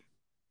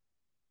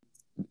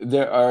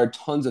there are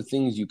tons of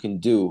things you can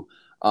do.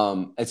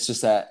 It's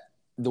just that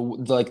the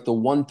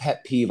one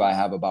pet peeve I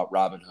have about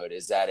Robinhood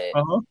is that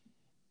Uh-huh.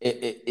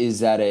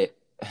 it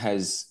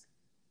has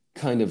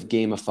kind of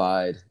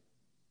gamified,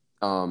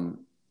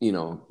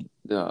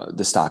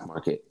 the stock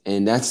market,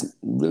 and that's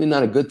really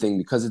not a good thing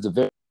because it's a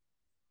very,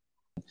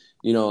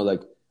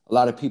 like a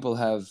lot of people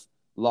have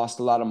lost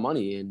a lot of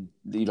money, and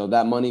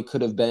that money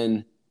could have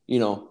been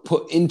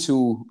put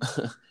into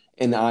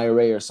an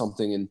IRA or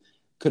something, and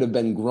could have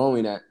been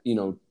growing at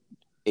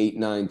 8,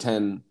 9,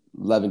 10,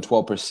 11,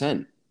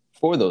 12%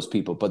 for those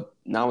people, but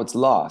now it's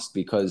lost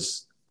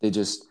because they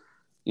just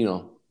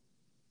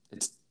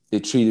they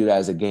treat it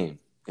as a game,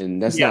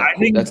 and that's Yeah, not I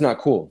cool. think That's not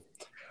cool.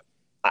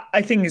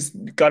 I think it's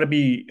got to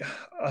be.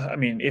 I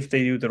mean, if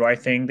they do the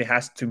right thing, they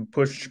has to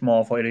push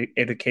more for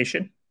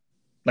education,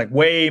 like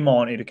way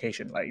more on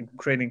education, like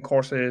creating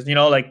courses.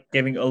 Like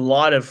giving a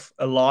lot of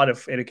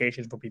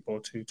education for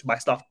people to buy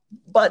stuff.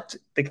 But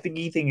the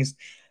key thing is,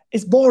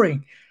 it's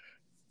boring.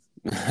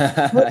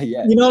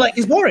 Yeah. Like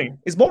it's boring.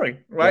 It's boring,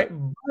 Yeah. right?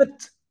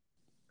 But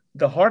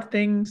the hard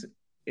things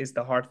is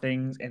the hard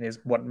things, and is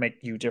what make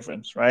you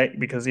difference, right?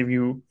 Because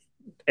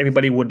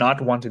everybody would not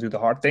want to do the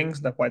hard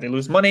things. That's why they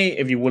lose money.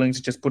 If you're willing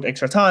to just put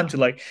extra time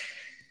to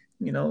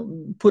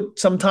put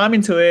some time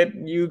into it,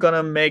 you're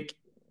gonna make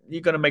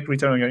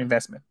return on your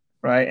investment,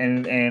 right?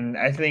 And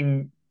I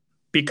think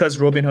because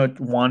Robinhood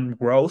want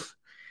growth,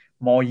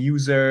 more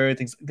user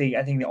things,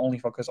 I think they only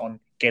focus on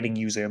getting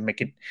user,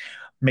 make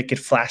it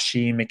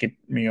flashy, make it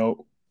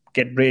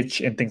get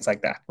rich and things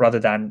like that, rather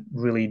than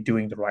really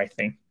doing the right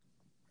thing.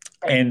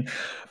 And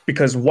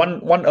because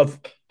one of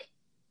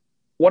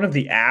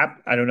the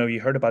app, I don't know if you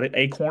heard about it,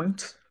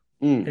 Acorns.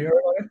 Have you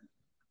heard about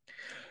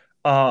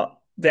it?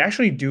 They're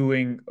actually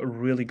doing a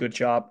really good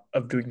job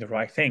of doing the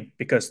right thing,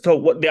 because so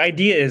what the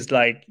idea is,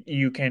 like,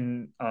 you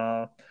can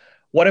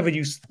whatever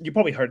you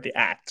probably heard the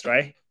ads,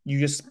 right? You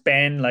just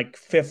spend like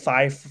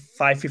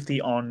 550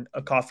 on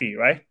a coffee,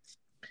 right?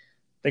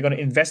 They're going to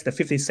invest the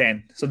 50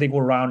 cent, so they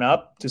will round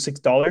up to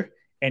 $6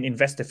 and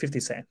invest the 50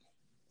 cent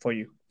for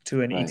you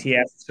to an Right.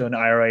 ETF, to an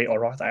IRA or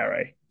Roth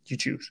IRA, you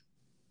choose.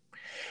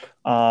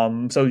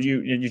 So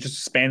you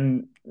just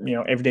spend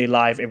everyday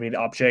life, everyday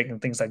object and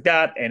things like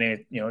that, and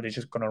they're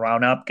just gonna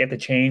round up, get the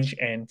change,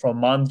 and for a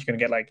month you're gonna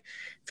get like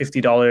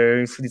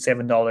 $50,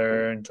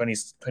 $57, and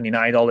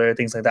 $29,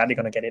 things like that. You're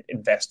gonna get it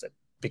invested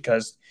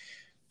because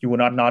you will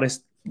not notice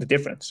the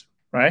difference,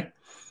 right?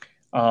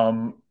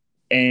 And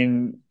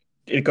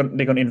they're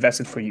gonna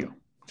invest it for you,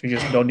 so you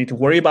just don't need to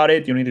worry about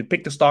it. You don't need to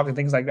pick the stock and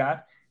things like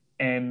that.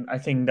 And I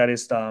think that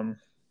is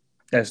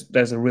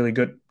that's a really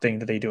good thing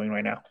that they're doing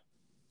right now.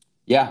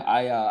 Yeah,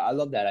 I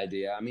love that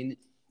idea. I mean,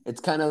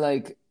 it's kind of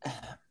like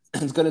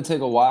it's going to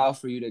take a while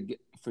for you to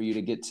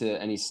get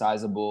to any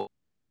sizable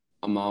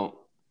amount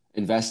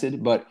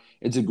invested, but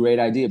it's a great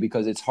idea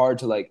because it's hard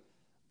to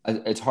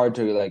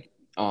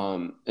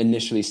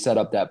initially set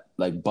up that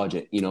like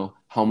budget.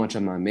 How much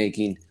am I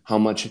making? How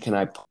much can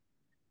I put,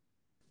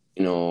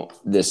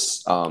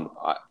 this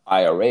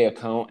IRA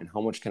account, and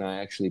how much can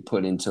I actually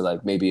put into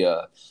like maybe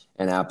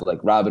an app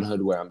like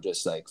Robinhood, where I'm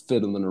just like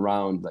fiddling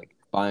around, like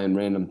buying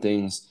random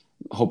things,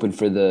 hoping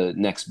for the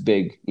next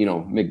big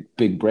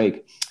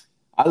break.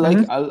 I like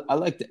Mhm. I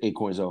like the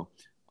Acorns though.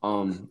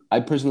 I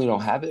personally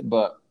don't have it,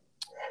 but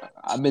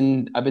I've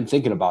been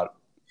thinking about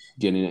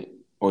getting it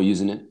or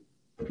using it.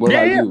 What Yeah,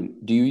 about yeah. you?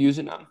 Do you use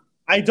it now?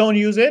 I don't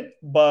use it,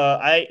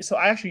 but I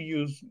actually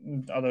use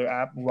other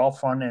app,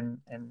 Wealthfront,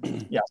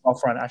 and yeah,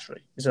 Wealthfront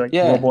actually. It's like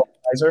Yeah. robo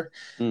advisor.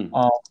 Mm.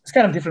 It's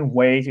kind of different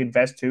way to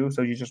invest too.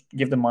 So you just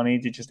give the money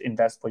to just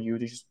invest for you.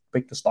 They just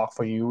pick the stock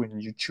for you,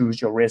 and you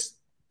choose your risk.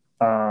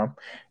 Uh,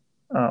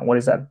 what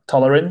is that,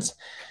 tolerance?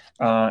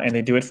 And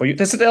they do it for you.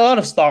 There's a lot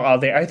of stock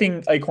out there. I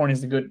think Acorn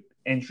is a good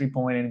entry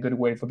point and a good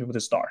way for people to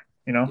start.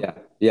 Yeah.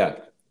 Yeah.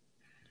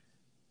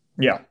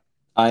 Yeah.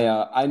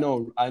 I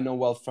know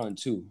Wealthfront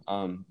too.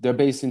 They're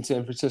based in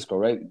San Francisco,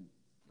 right? I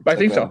It's like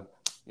think so.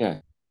 yeah.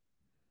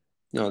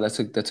 No, that's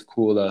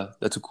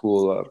a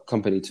cool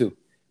company too.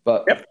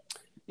 But Yep.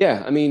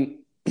 yeah, I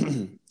mean,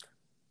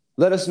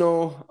 let us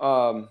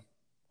know.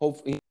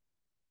 Hopefully,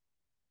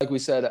 like we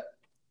said,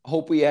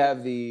 hope we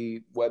have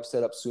the web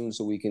set up soon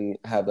so we can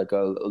have like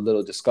a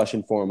little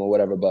discussion forum or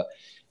whatever. But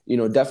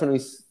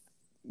definitely,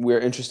 we're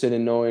interested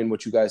in knowing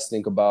what you guys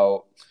think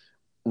about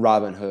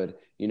Robinhood.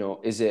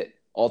 Is it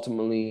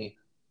ultimately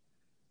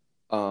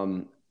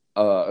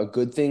a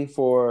good thing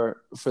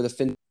for the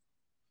fin?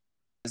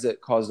 Has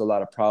it caused a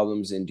lot of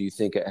problems, and do you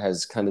think it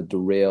has kind of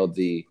derailed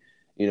the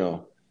you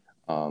know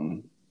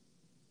um,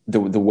 the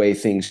way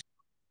things?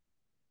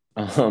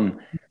 Um,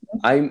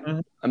 I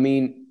Mhm. I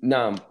mean,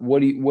 Nam,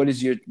 what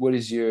is your what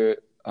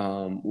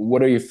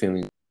are your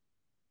feelings at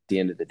the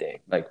end of the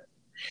day? Like,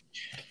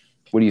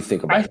 what do you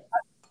think about I it?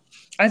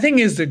 I think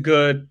it's a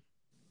good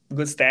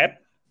step.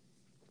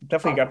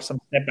 Definitely got some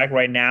step back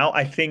right now.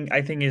 I think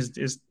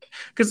is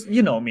because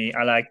me,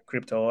 I like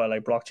crypto, I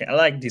like blockchain, I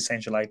like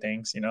decentralized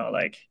things.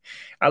 Like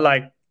I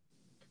like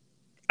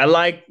I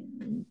like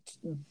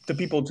the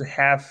people to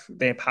have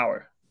their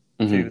power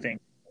to do Mm-hmm. things.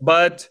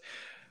 But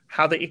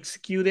how they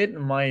execute it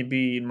might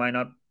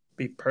not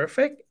be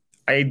perfect.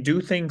 I do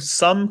think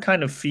some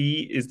kind of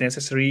fee is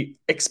necessary,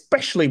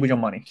 especially with your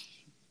money,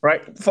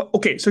 right?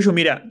 Okay, social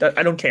media,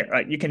 I don't care,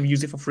 right? You can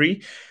use it for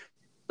free.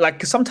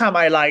 Like sometimes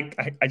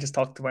I just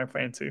talked to my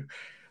friend too.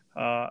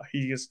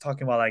 He was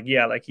talking about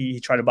like he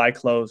tried to buy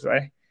clothes,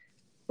 right?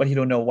 But he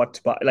don't know what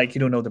to buy. Like he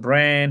don't know the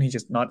brand. He's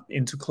just not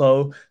into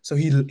clothes. So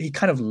he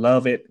kind of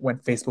love it when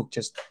Facebook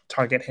just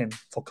target him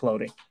for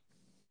clothing.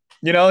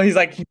 He's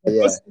like he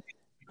Yeah.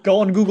 go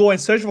on Google and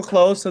search for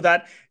clothes so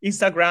that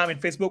Instagram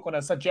and Facebook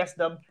gonna suggest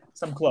them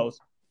some clothes,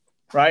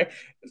 right?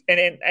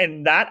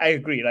 And that I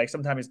agree. Like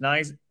sometimes it's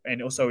nice,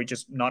 and also it's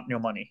just not your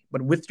money.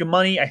 But with your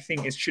money, I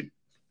think it should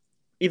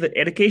either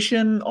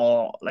education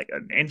or like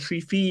an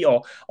entry fee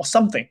or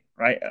something,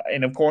 right?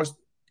 And of course,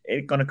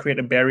 it's gonna create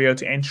a barrier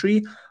to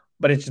entry,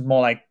 but it's just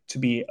more like to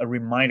be a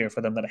reminder for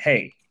them that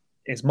hey,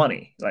 it's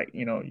money. Like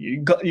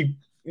you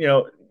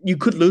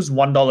could lose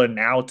 $1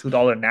 now,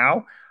 $2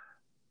 now,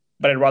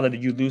 but I'd rather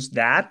that you lose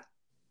that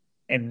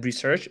and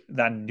research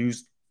than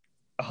lose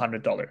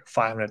 $100,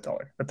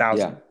 $500,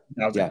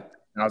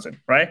 $1,000,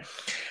 right?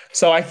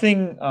 So I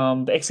think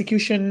the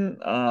execution,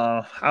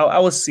 I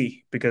will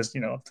see, because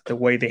the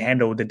way they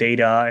handle the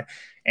data,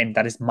 and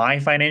that is my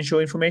financial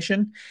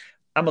information.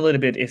 I'm a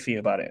little bit iffy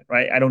about it,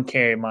 right? I don't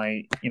care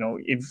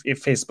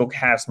if Facebook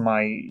has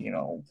my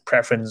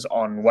preference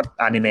on what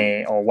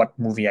anime or what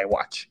movie I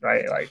watch,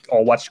 right? Like,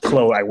 or what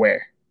clothes I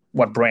wear,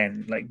 what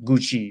brand, like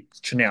Gucci,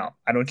 Chanel.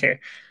 I don't care.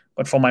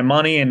 But for my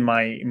money and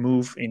my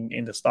move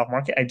in the stock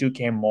market, I do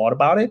care more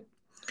about it.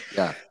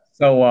 Yeah.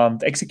 So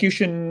the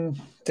execution,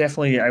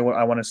 definitely I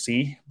want to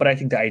see, but I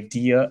think the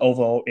idea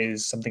overall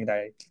is something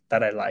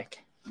that I like.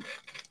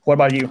 What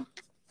about you?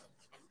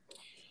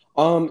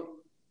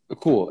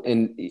 Cool.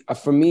 And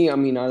for me, I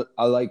mean, I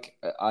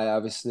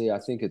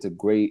think it's a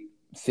great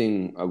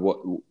thing of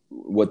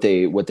what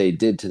they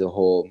did to the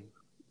whole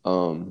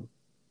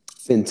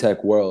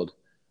fintech world.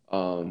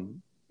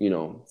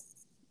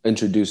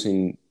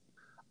 Introducing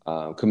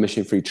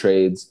commission-free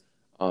trades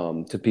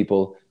to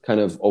people, kind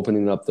of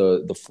opening up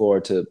the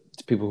floor to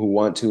people who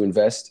want to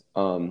invest,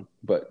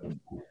 but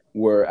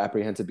were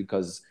apprehensive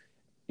because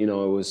it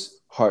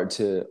was hard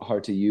to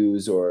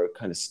use or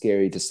kind of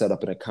scary to set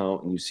up an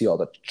account, and you see all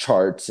the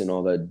charts and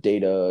all the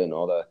data and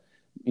all the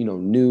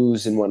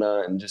news and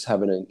whatnot, and just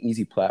having an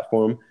easy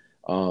platform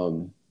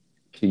to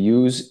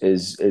use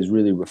is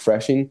really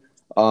refreshing.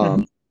 I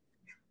don't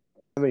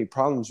have any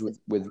problems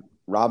with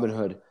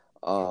Robinhood,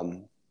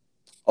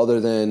 other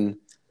than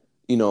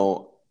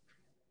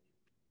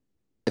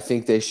I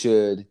think they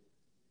should.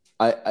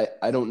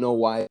 I don't know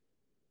why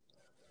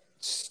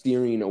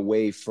steering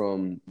away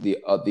from the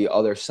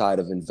other side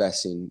of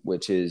investing,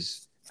 which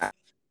is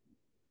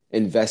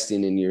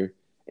investing in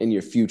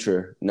your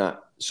future,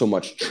 not so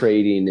much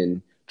trading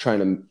and trying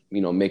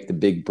to make the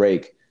big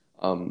break.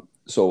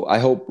 So I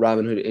hope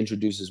Robinhood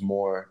introduces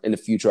more in the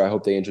future. I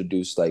hope they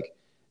introduce like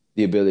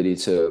the ability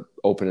to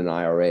open an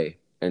IRA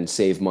and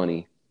save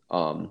money,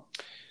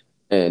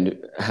 and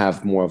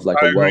have more of like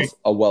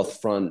a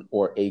wealth fund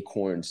or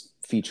Acorns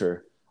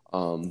feature,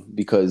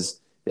 because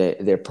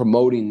they're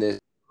promoting this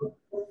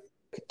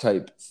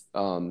type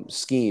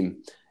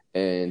scheme,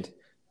 and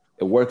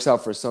it works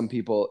out for some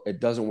people. It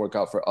doesn't work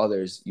out for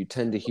others. You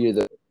tend to hear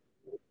the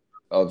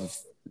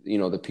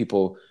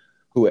people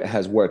who it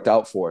has worked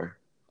out for,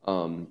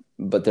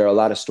 but there are a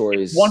lot of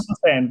stories.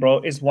 1%, bro.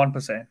 It's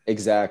 1%.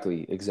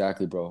 Exactly,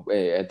 bro.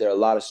 There are a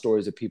lot of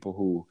stories of people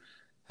who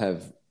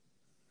have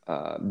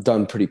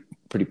done pretty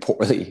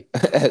poorly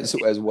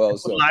as well.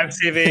 So life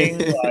saving,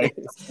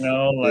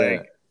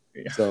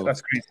 so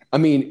that's crazy. I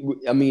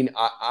mean,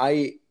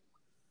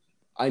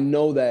 I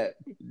know that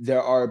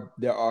there are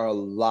a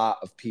lot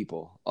of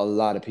people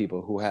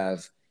who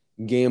have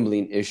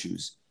gambling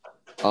issues.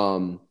 A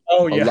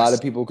lot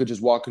of people could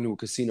just walk into a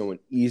casino and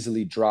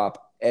easily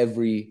drop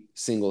every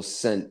single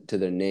cent to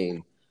their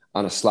name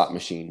on a slot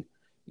machine.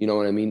 You know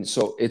what I mean?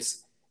 So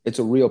it's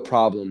a real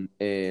problem,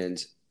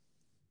 and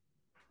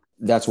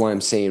that's why I'm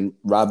saying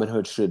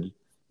Robinhood should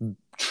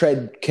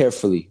tread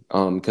carefully,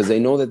 because they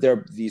know that there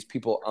are these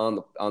people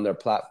on their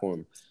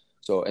platform,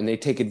 and they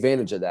take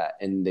advantage of that,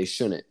 and they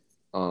shouldn't.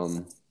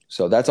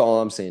 So that's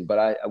all I'm saying.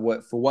 But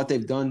for what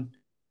they've done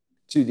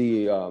to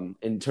the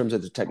in terms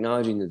of the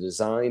technology and the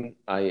design,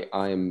 I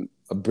am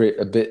a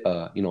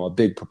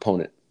big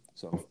proponent.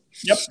 So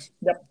yep,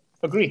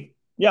 agree.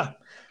 Yeah.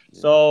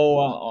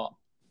 So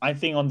I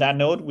think on that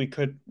note we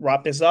could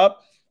wrap this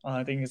up.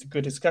 I think it's a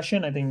good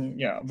discussion. I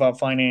think about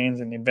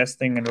finance and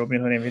investing and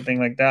Robinhood and everything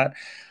like that.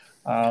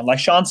 Like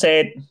Sean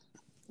said,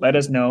 let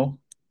us know,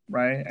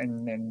 right?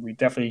 And we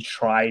definitely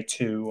try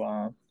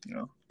to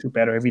do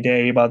better every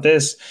day about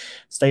this,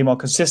 stay more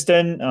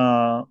consistent.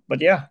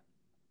 But yeah,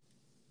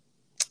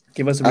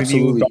 give us a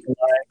review, drop a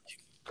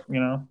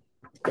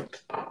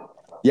like,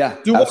 Yeah,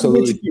 do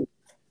absolutely.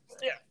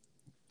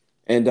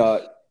 Yeah.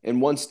 And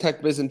once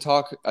Tech Biz and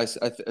Talk, I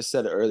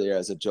said it earlier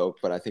as a joke,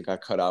 but I think I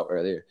cut out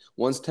earlier.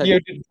 Once Tech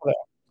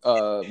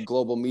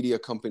Global Media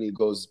Company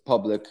goes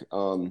public,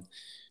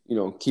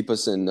 keep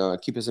us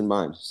in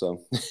mind.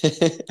 So,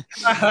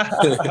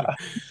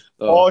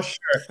 Oh,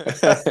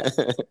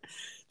 sure.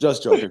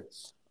 Just joking.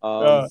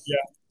 Yeah.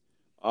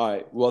 All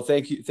right. Well,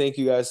 thank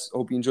you guys.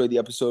 Hope you enjoyed the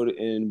episode,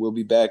 and we'll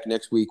be back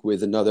next week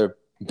with another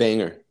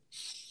banger.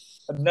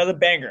 Another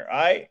banger. All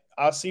right.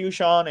 I'll see you,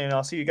 Sean, and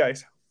I'll see you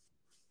guys.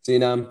 See you,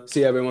 Nam.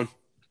 See you, everyone.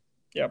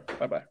 Yep.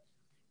 Bye-bye.